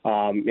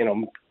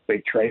 they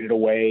traded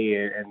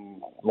away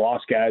and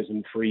lost guys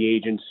in free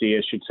agency,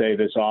 I should say,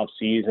 this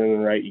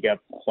offseason, right? You got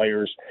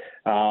players,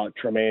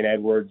 Tremaine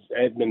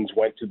Edmonds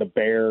went to the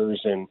Bears,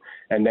 and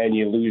then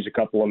you lose a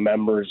couple of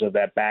members of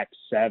that back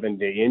 7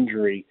 to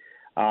injury.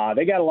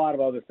 They got a lot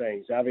of other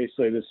things.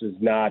 Obviously, this is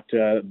not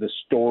the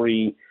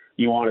story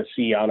you want to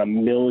see on a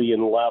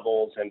million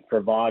levels. And for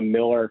Von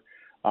Miller,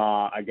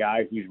 a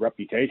guy whose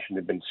reputation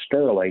had been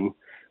sterling,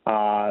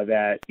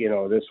 that,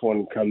 this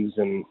one comes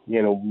in,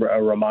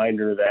 a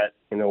reminder that,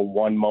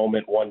 one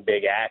moment, one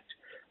big act,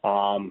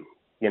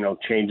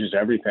 changes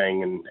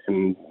everything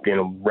and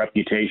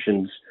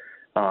reputations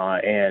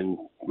and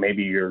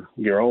maybe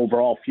your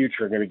overall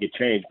future are going to get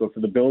changed. But for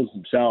the Bills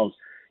themselves,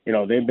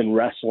 they've been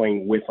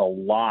wrestling with a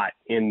lot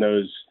in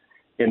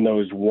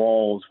those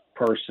walls,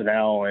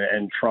 personnel,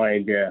 and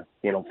trying to,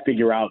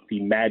 figure out the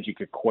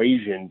magic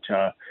equation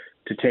to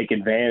take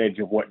advantage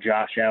of what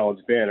Josh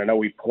Allen's been. I know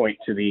we point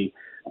to the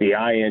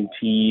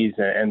INTs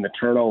and the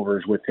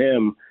turnovers with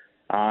him.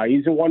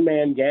 He's a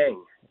one-man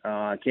gang.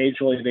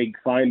 Occasionally they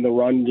find the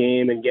run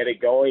game and get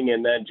it going,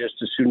 and then just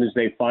as soon as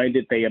they find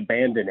it, they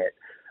abandon it,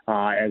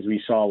 as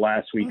we saw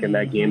last week in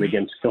that game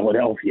against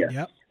Philadelphia.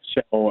 Yep.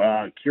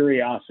 So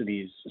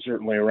curiosities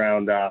certainly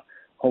around,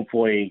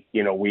 hopefully,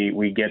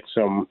 we get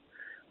some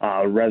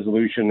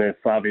resolution if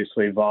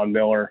obviously Von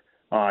Miller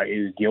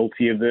is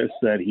guilty of this,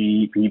 that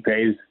he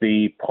pays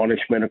the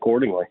punishment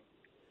accordingly.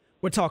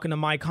 We're talking to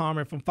Mike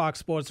Harmon from Fox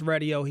Sports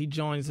Radio. He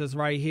joins us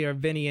right here,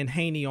 Vinny and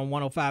Haney on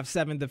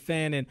 105.7 The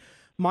Fan. And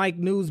Mike,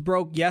 news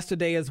broke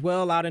yesterday as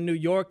well out in New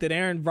York that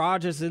Aaron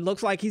Rodgers, it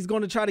looks like he's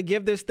going to try to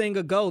give this thing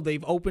a go.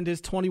 They've opened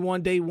his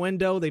 21-day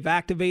window. They've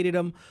activated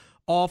him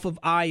off of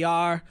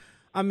IR.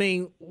 I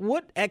mean,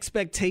 what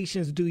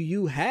expectations do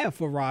you have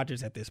for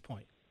Rodgers at this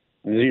point?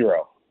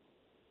 Zero.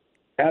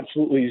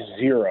 Absolutely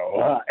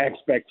zero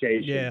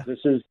expectations. Yeah. This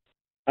is,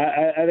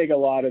 I think a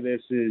lot of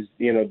this is,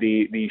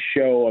 the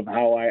show of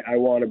how I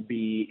want to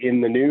be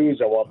in the news.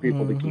 I want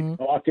people to keep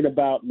talking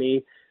about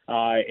me.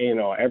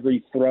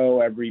 Every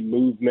throw, every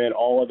movement,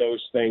 all of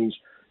those things.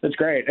 That's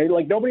great. And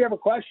nobody ever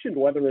questioned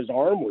whether his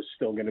arm was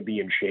still going to be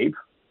in shape.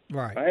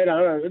 Right.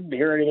 I didn't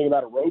hear anything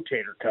about a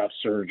rotator cuff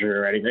surgery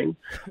or anything.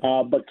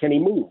 But can he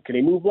move? Can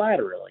he move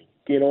laterally?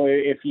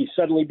 If he's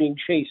suddenly being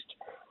chased,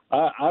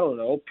 I don't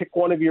know, pick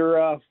one of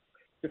your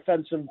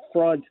defensive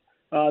front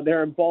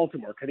there in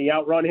Baltimore. Can he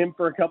outrun him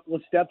for a couple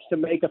of steps to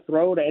make a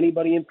throw to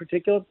anybody in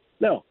particular?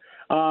 No.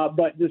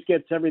 But this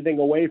gets everything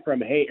away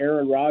from, hey,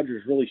 Aaron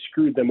Rodgers really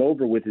screwed them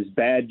over with his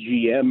bad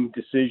GM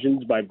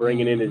decisions by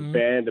bringing in his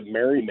band of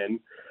merrymen.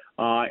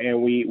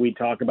 And we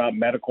talk about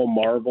medical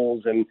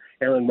marvels and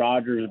Aaron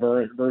Rodgers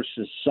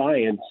versus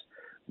science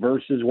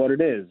versus what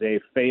it is, a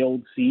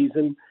failed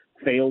season,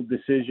 failed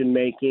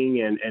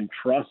decision-making and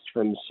trust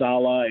from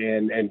Saleh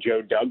and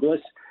Joe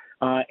Douglas.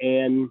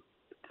 And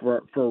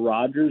for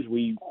Rodgers,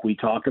 we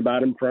talk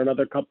about him for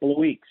another couple of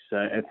weeks.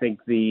 I think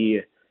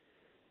the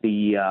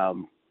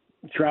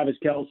Travis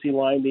Kelce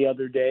line the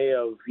other day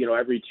of,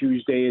 every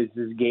Tuesday is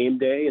his game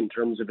day in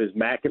terms of his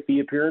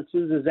McAfee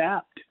appearances is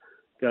apt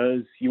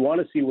because you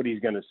want to see what he's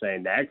going to say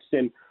next.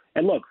 And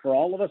look, for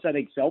all of us, I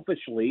think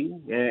selfishly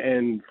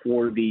and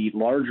for the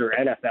larger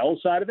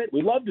NFL side of it,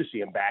 we'd love to see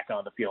him back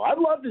on the field. I'd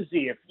love to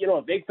see if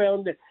they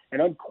found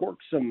and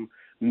uncorked some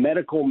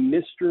medical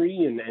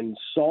mystery and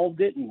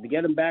solved it and to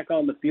get him back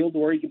on the field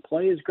where he can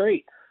play is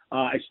great.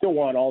 I still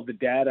want all the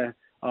data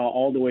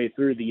all the way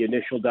through the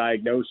initial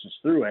diagnosis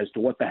through as to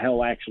what the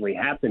hell actually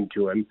happened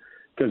to him.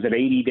 Because at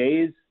 80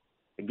 days,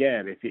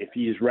 again, if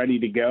he's ready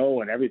to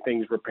go and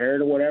everything's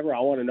repaired or whatever, I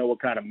want to know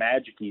what kind of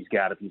magic he's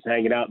got, if he's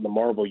hanging out in the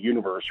Marvel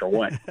universe or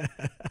what.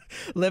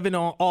 Living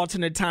on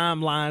alternate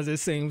timelines, it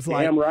seems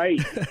like. Damn right.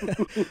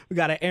 We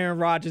got an Aaron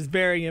Rodgers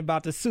variant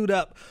about to suit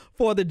up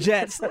for the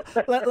Jets.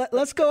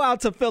 Let's go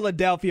out to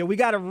Philadelphia. We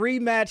got a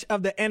rematch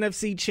of the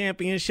NFC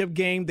Championship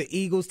game. The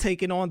Eagles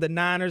taking on the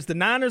Niners. The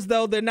Niners,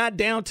 though, they're not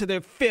down to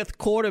their fifth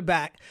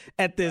quarterback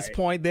at this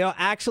point. They'll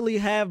actually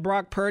have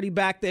Brock Purdy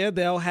back there.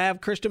 They'll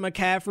have Christian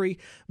McCaffrey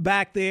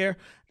back there.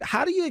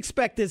 How do you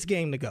expect this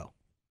game to go?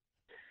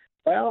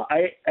 Well,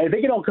 I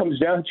think it all comes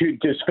down to,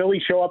 does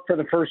Philly show up for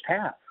the first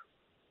half?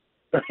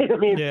 I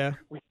mean,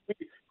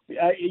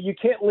 you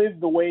can't live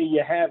the way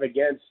you have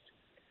against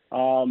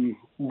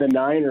the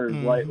Niners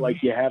like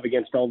you have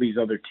against all these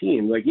other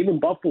teams. Like even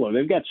Buffalo,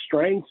 they've got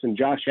strengths, and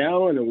Josh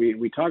Allen, and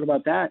we talk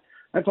about that.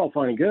 That's all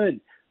fine and good.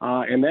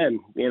 And then,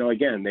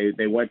 again,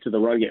 they went to the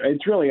run game.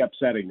 It's really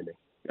upsetting to me,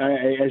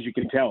 as you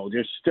can tell.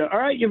 Just, all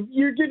right,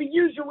 you're going to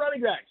use your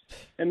running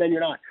backs, and then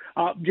you're not.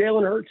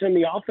 Jalen Hurts and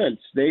the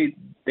offense,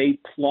 they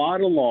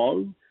plod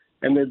along,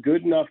 and they're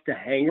good enough to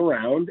hang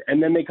around,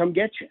 and then they come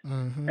get you.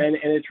 And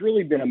it's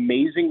really been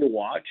amazing to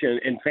watch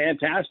and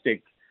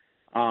fantastic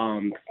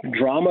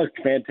drama,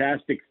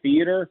 fantastic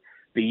theater,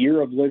 the year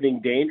of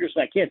living dangerous.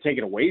 I can't take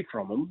it away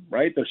from them,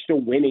 right? They're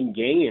still winning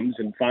games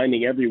and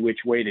finding every which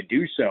way to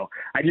do so.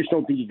 I just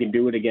don't think you can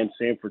do it against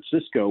San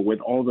Francisco with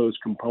all those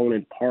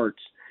component parts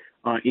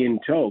in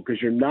tow,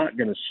 because you're not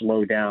going to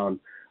slow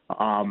down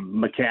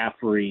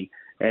McCaffrey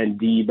and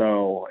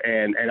Debo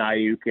and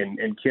Ayuk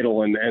and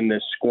Kittle and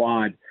this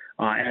squad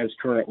as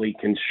currently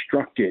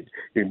constructed.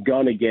 You're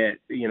going to get,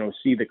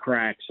 see the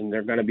cracks, and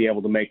they're going to be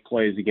able to make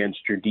plays against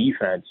your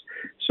defense.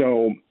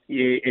 So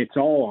it's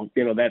all,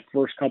 that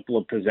first couple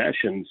of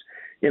possessions,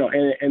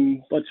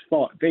 and let's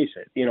face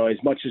it,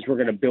 as much as we're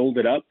going to build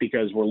it up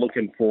because we're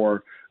looking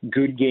for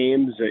good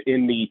games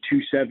in the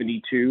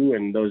 272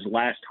 and those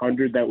last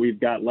 100 that we've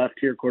got left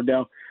here,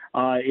 Cordell,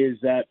 is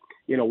that,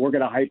 we're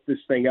going to hype this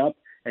thing up,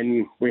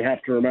 and we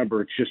have to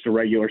remember it's just a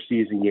regular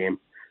season game.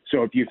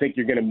 So if you think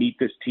you're going to meet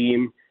this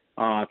team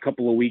a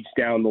couple of weeks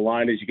down the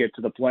line as you get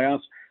to the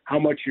playoffs, how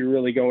much you're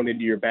really going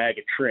into your bag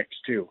of tricks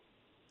too.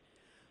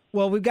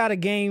 Well, we've got a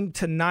game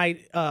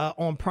tonight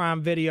on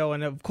Prime Video,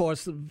 and of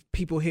course,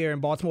 people here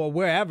in Baltimore,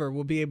 wherever,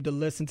 will be able to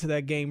listen to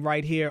that game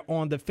right here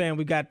on the Fan.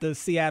 We got the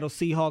Seattle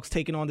Seahawks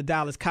taking on the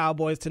Dallas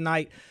Cowboys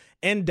tonight.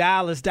 In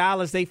Dallas,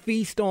 they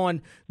feast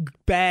on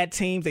bad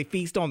teams. They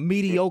feast on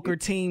mediocre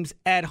teams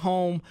at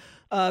home.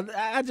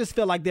 I just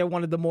feel like they're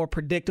one of the more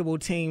predictable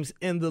teams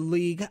in the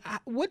league.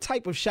 What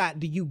type of shot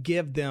do you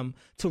give them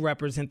to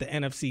represent the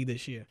NFC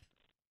this year?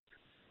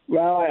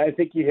 Well, I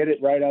think you hit it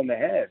right on the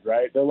head,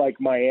 right? They're like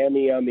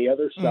Miami on the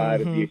other side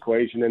of the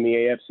equation in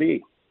the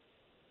AFC.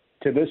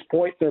 To this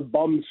point, they're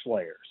bum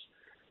slayers.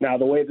 Now,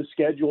 the way the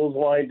schedule is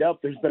lined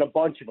up, there's been a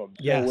bunch of them.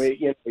 Yes.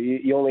 So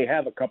you only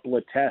have a couple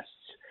of tests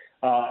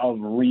of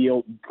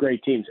real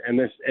great teams. And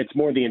it's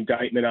more the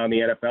indictment on the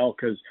NFL,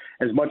 because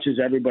as much as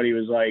everybody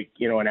was like,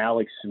 an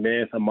Alex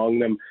Smith among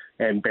them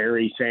and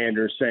Barry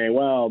Sanders saying,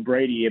 well,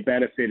 Brady, you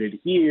benefited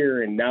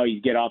here, and now you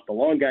get off the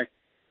long guy.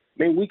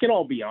 I mean, we can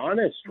all be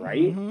honest,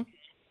 right?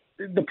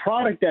 The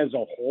product as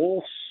a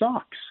whole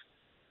sucks.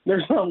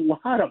 There's a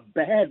lot of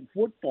bad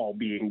football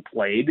being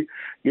played.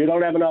 You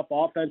don't have enough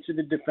offensive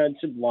and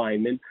defensive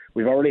linemen.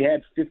 We've already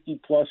had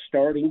 50-plus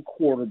starting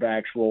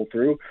quarterbacks roll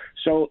through.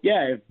 So,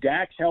 yeah, if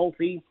Dak's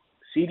healthy,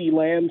 CeeDee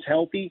Lamb's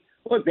healthy,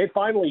 look, they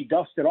finally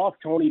dusted off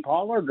Tony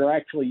Pollard. They're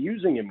actually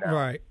using him now.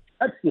 Right.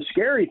 That's the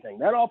scary thing.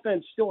 That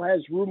offense still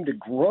has room to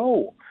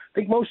grow. I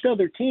think most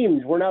other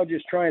teams, we're now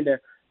just trying to,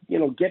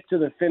 get to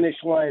the finish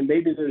line.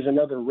 Maybe there's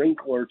another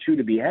wrinkle or two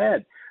to be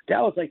had.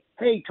 Dallas like,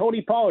 hey,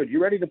 Tony Pollard,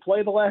 you ready to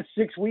play the last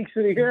 6 weeks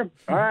of the year?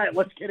 All right,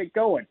 let's get it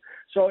going.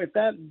 So if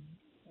that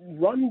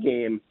run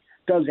game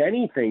does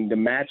anything to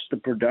match the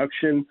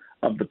production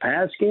of the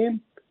pass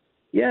game,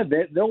 yeah,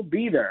 they'll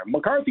be there.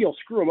 McCarthy will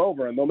screw them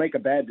over, and they'll make a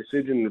bad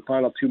decision in the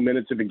final 2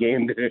 minutes of a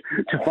game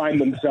to find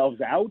themselves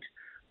out.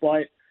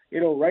 But,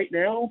 right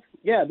now,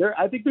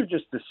 I think they're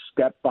just a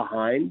step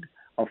behind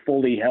a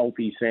fully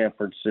healthy San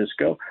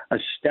Francisco, a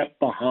step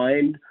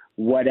behind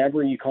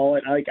whatever you call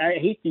it. Like, I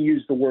hate to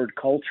use the word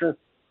culture.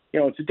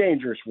 It's a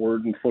dangerous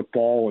word in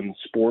football and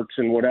sports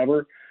and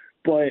whatever.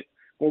 But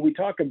when we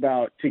talk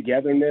about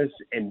togetherness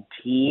and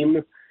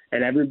team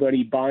and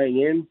everybody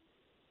buying in,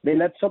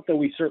 that's something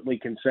we certainly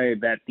can say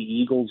that the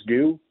Eagles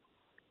do.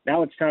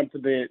 Now it's time for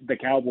the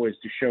Cowboys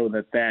to show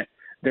that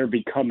they're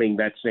becoming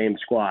that same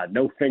squad.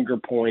 No finger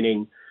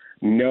pointing,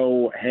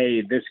 no,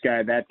 hey, this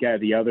guy, that guy,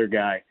 the other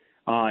guy,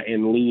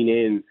 and lean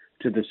in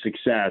to the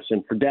success.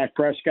 And for Dak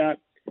Prescott,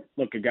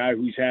 look, a guy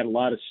who's had a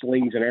lot of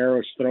slings and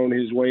arrows thrown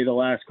his way the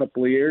last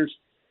couple of years,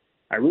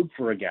 I root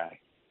for a guy,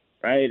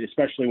 right?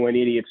 Especially when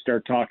idiots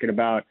start talking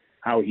about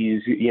how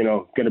he's,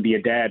 going to be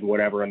a dad and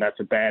whatever, and that's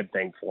a bad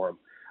thing for him.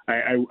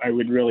 I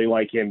would really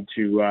like him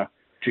to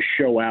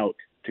show out,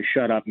 to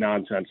shut up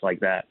nonsense like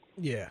that.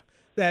 Yeah,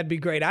 that'd be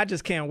great. I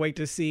just can't wait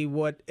to see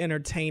what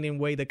entertaining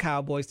way the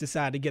Cowboys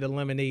decide to get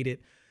eliminated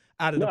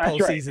out of the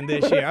postseason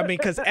this year. I mean,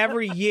 because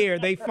every year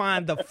they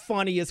find the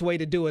funniest way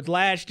to do it.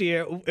 Last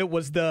year, it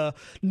was the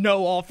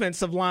no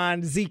offensive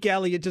line. Zeke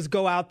Elliott just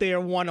go out there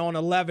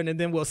 1-on-11, and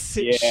then we'll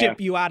ship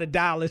you out of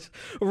Dallas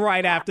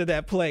right after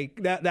that play.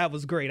 That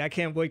was great. I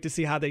can't wait to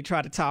see how they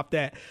try to top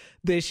that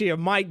this year.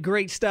 Mike,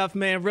 great stuff,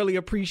 man. Really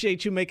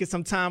appreciate you making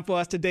some time for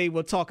us today.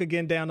 We'll talk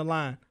again down the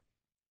line.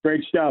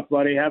 Great stuff,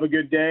 buddy. Have a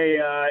good day,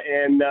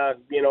 and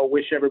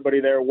wish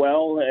everybody there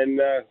well. And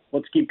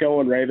let's keep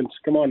going, Ravens.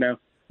 Come on now.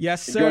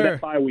 Yes, sir. Enjoy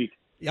that bye week.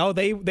 Oh,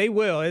 they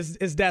will.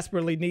 It's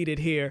desperately needed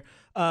here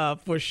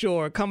for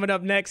sure. Coming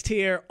up next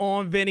here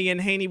on Vinny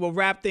and Haney, we'll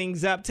wrap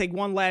things up, take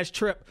one last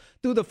trip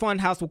through the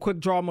Funhouse with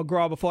Quick Draw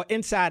McGraw before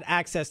Inside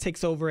Access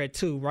takes over at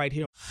 2 right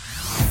here.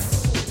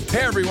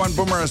 Hey everyone,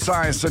 Boomer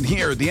Esiason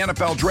here. The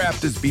NFL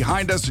Draft is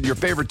behind us and your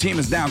favorite team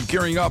is now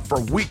gearing up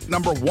for week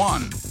number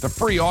 1. The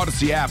free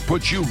Odyssey app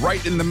puts you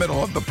right in the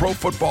middle of the pro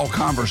football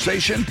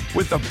conversation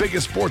with the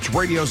biggest sports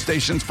radio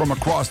stations from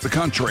across the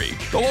country.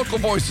 The local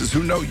voices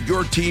who know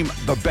your team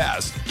the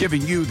best,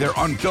 giving you their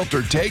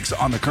unfiltered takes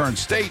on the current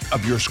state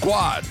of your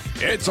squad.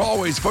 It's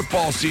always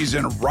football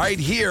season right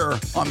here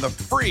on the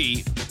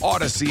free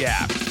Odyssey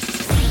app.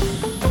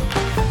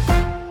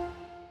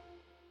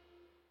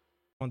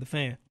 On the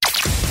Fan.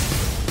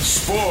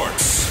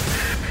 Sports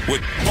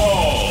with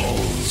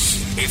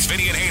balls. It's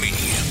Vinny and Haney,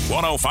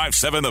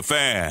 105.7 The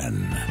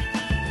Fan.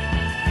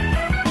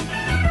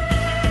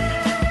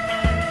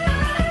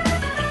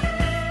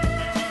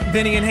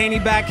 Vinny and Haney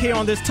back here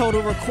on this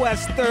Total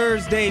Request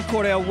Thursday.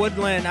 Cordell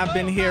Woodland. I've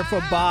been here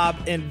for Bob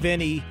and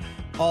Vinny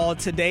all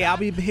today. I'll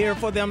be here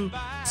for them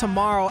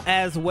tomorrow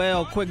as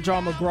well. Quick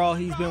Draw McGraw,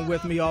 he's been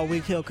with me all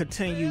week. He'll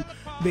continue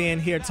being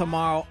here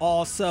tomorrow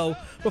also.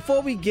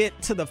 Before we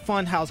get to the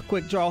Funhouse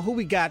Quick Draw, who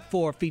we got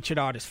for Featured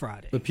Artist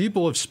Friday? The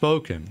people have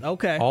spoken.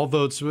 Okay. All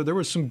votes, there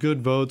were some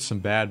good votes, some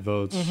bad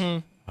votes.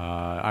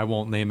 I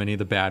won't name any of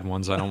the bad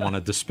ones. I don't want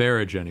to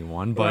disparage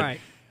anyone. But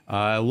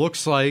it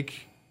looks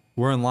like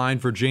we're in line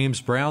for James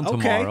Brown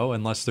tomorrow,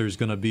 unless there's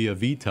going to be a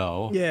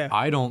veto. Yeah.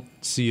 I don't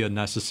see a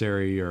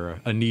necessary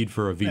or a need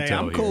for a veto here.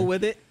 I'm cool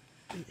with it.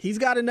 He's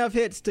got enough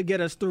hits to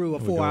get us through a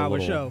 4-hour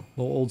show. A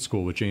little old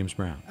school with James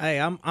Brown. Hey,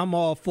 I'm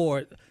all for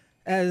it.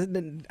 As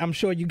I'm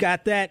sure you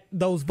got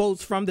those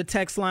votes from the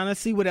text line.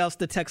 Let's see what else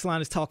the text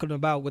line is talking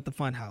about with the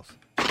Funhouse.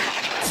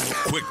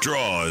 Quick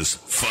Draws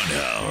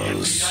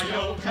Funhouse.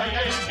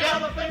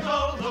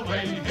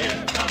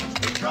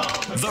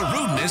 The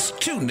rudeness,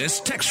 tuneness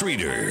text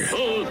reader.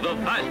 Who's the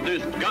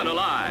fastest gun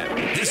alive?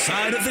 This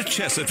side of the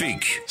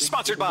Chesapeake.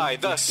 Sponsored by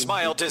the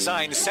Smile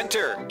Design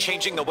Center.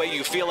 Changing the way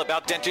you feel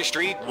about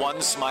dentistry,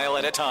 one smile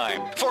at a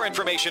time. For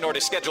information or to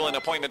schedule an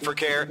appointment for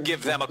care,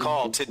 give them a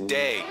call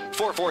today.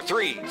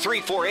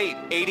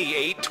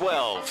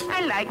 443-348-8812.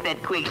 I like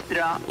that quick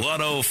draw.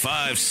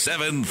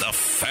 105.7 The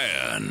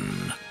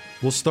Fan.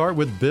 We'll start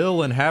with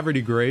Bill and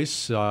Haverty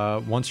Grace.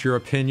 Wants your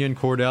opinion,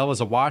 Cordell,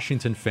 as a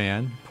Washington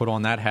fan. Put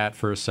on that hat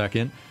for a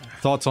second.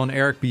 Thoughts on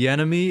Eric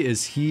Bieniemy?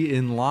 Is he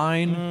in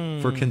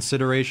line for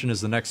consideration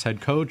as the next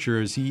head coach,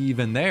 or is he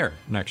even there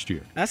next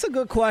year? That's a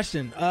good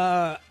question.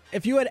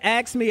 If you had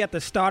asked me at the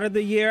start of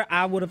the year,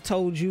 I would have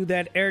told you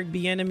that Eric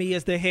Bieniemy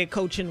is the head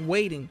coach in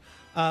waiting.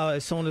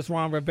 As soon as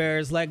Ron Rivera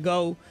is let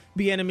go,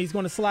 Bieniemy's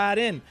going to slide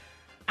in.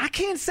 I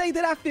can't say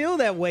that I feel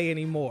that way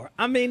anymore.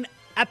 I mean,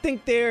 I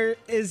think there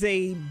is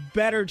a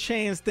better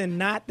chance than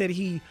not that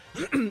he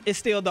is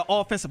still the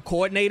offensive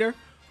coordinator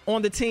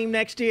on the team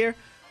next year.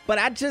 But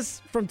I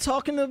just, from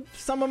talking to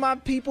some of my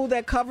people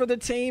that cover the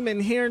team and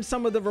hearing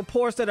some of the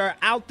reports that are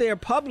out there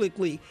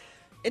publicly,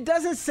 it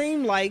doesn't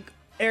seem like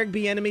Eric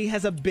Bieniemy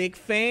has a big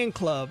fan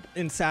club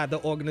inside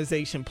the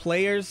organization.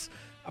 Players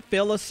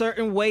feel a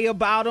certain way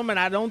about him, and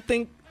I don't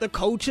think the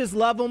coaches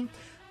love him.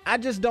 I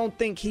just don't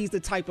think he's the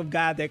type of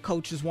guy that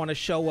coaches want to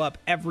show up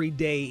every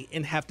day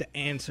and have to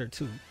answer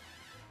to.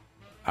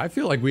 I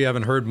feel like we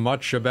haven't heard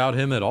much about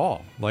him at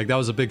all. Like, that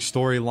was a big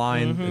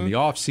storyline in the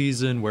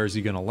offseason. Where's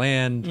he going to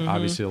land?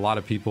 Obviously, a lot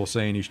of people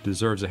saying he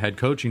deserves a head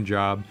coaching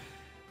job.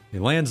 He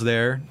lands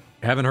there.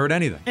 Haven't heard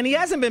anything. And he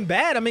hasn't been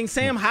bad. I mean,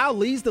 Sam Howell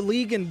leads the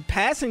league in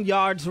passing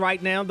yards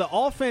right now. The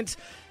offense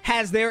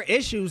has their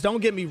issues,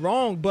 don't get me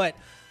wrong, but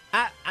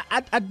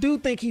I do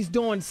think he's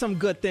doing some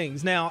good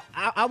things. Now,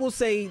 I will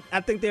say I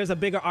think there's a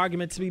bigger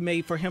argument to be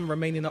made for him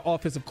remaining the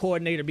offensive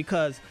coordinator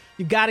because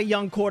you got a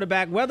young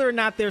quarterback. Whether or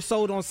not they're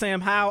sold on Sam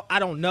Howell, I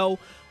don't know.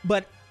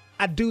 But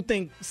I do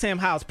think Sam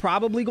Howell's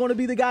probably going to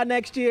be the guy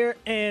next year.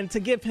 And to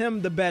give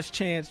him the best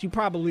chance, you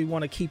probably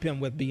want to keep him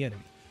with Bieniemy.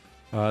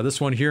 This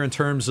one here in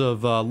terms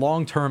of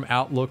long-term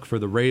outlook for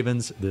the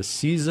Ravens this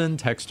season,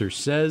 Texter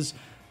says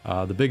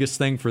the biggest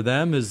thing for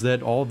them is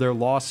that all of their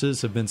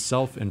losses have been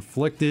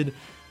self-inflicted.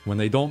 When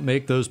they don't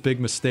make those big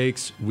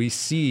mistakes, we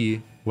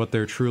see what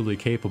they're truly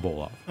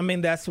capable of. I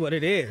mean, that's what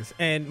it is.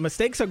 And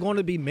mistakes are going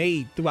to be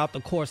made throughout the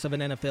course of an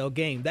NFL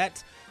game.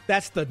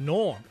 That's the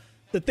norm.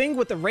 The thing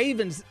with the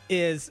Ravens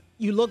is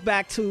you look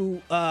back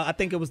to, I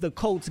think it was the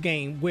Colts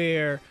game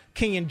where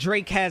Kenyon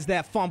Drake has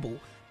that fumble.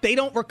 They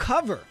don't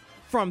recover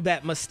from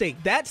that mistake.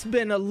 That's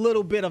been a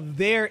little bit of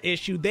their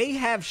issue. They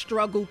have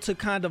struggled to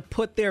kind of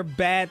put their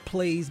bad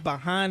plays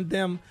behind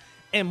them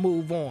and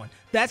move on.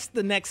 That's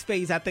the next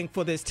phase, I think,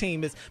 for this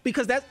team is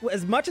because that's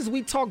as much as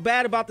we talk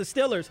bad about the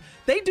Steelers,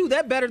 they do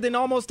that better than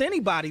almost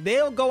anybody.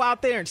 They'll go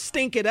out there and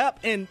stink it up,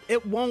 and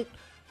it won't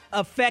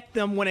affect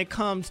them when it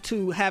comes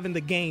to having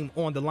the game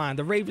on the line.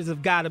 The Ravens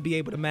have got to be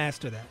able to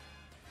master that.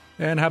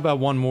 And how about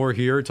one more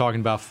here, talking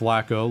about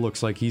Flacco.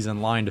 Looks like he's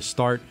in line to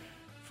start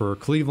for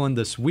Cleveland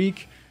this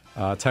week.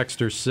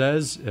 Texter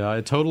says,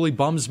 it totally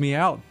bums me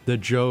out that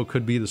Joe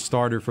could be the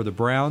starter for the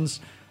Browns.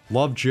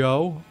 Love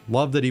Joe.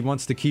 Love that he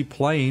wants to keep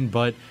playing,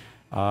 but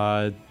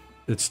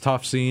it's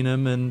tough seeing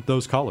him in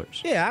those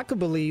colors. Yeah, I could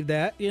believe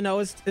that. You know,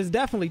 it's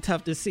definitely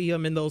tough to see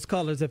him in those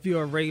colors if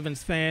you're a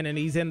Ravens fan and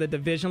he's in the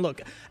division.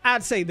 Look,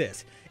 I'd say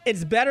this.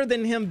 It's better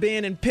than him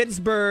being in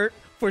Pittsburgh,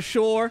 for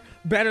sure.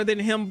 Better than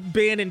him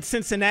being in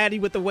Cincinnati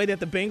with the way that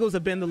the Bengals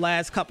have been the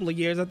last couple of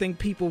years. I think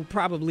people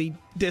probably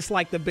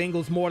dislike the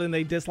Bengals more than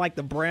they dislike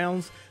the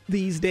Browns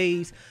these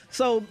days.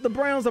 So the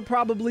Browns are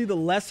probably the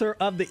lesser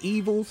of the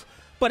evils.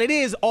 But it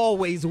is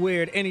always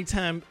weird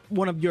anytime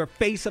one of your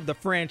face of the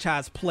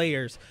franchise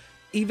players,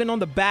 even on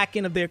the back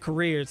end of their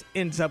careers,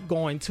 ends up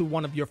going to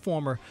one of your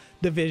former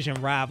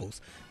division rivals.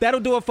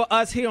 That'll do it for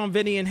us here on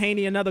Vinny and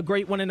Haney. Another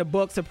great one in the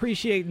books.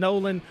 Appreciate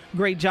Nolan.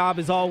 Great job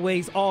as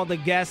always. All the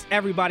guests,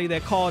 everybody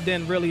that called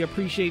in, really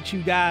appreciate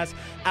you guys.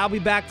 I'll be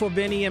back for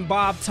Vinny and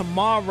Bob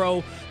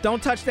tomorrow.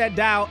 Don't touch that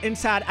dial.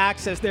 Inside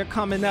Access, they're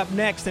coming up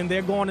next, and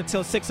they're going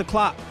until 6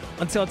 o'clock.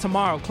 Until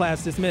tomorrow,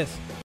 class dismissed.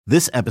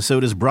 This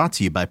episode is brought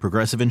to you by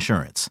Progressive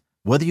Insurance.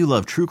 Whether you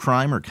love true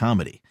crime or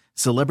comedy,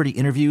 celebrity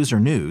interviews or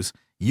news,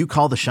 you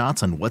call the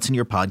shots on what's in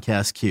your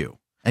podcast queue.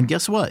 And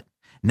guess what?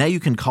 Now you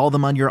can call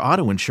them on your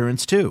auto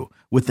insurance too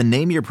with the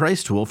Name Your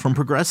Price tool from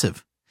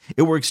Progressive.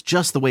 It works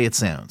just the way it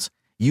sounds.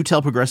 You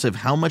tell Progressive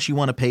how much you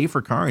want to pay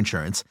for car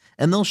insurance,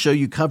 and they'll show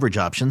you coverage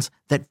options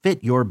that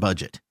fit your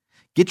budget.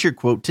 Get your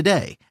quote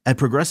today at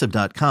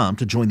Progressive.com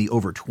to join the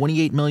over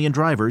 28 million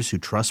drivers who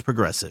trust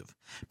Progressive.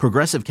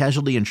 Progressive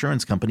Casualty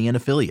Insurance Company and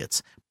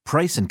Affiliates.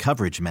 Price and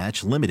coverage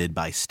match limited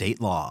by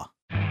state law.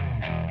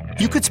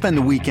 You could spend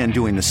the weekend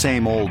doing the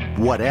same old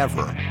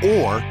whatever,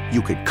 or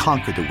you could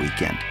conquer the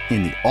weekend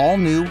in the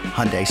all-new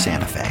Hyundai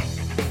Santa Fe.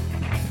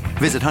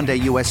 Visit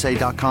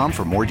HyundaiUSA.com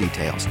for more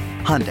details.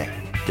 Hyundai,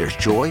 there's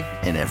joy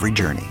in every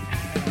journey.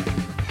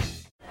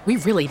 We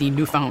really need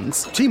new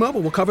phones. T-Mobile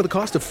will cover the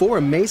cost of 4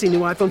 amazing new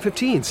iPhone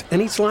 15s, and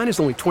each line is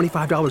only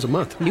 $25 a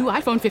month. New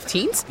iPhone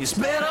 15s? It's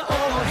better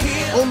over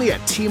here. Only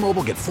at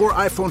T-Mobile, get 4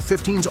 iPhone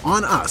 15s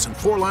on us and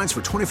 4 lines for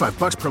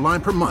 $25 per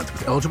line per month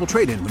with eligible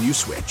trade-in when you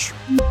switch.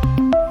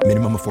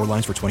 Minimum of 4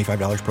 lines for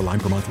 $25 per line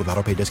per month with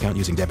autopay discount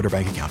using debit or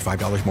bank account.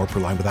 $5 more per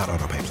line without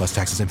autopay, plus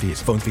taxes and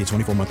fees. Phone fee at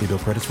 24 monthly bill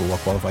credits for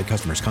well-qualified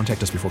customers.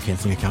 Contact us before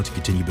canceling account to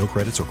continue bill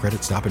credits or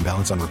credit stop and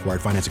balance on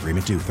required finance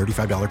agreement due.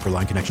 $35 per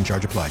line connection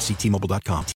charge applies. See T-Mobile.com.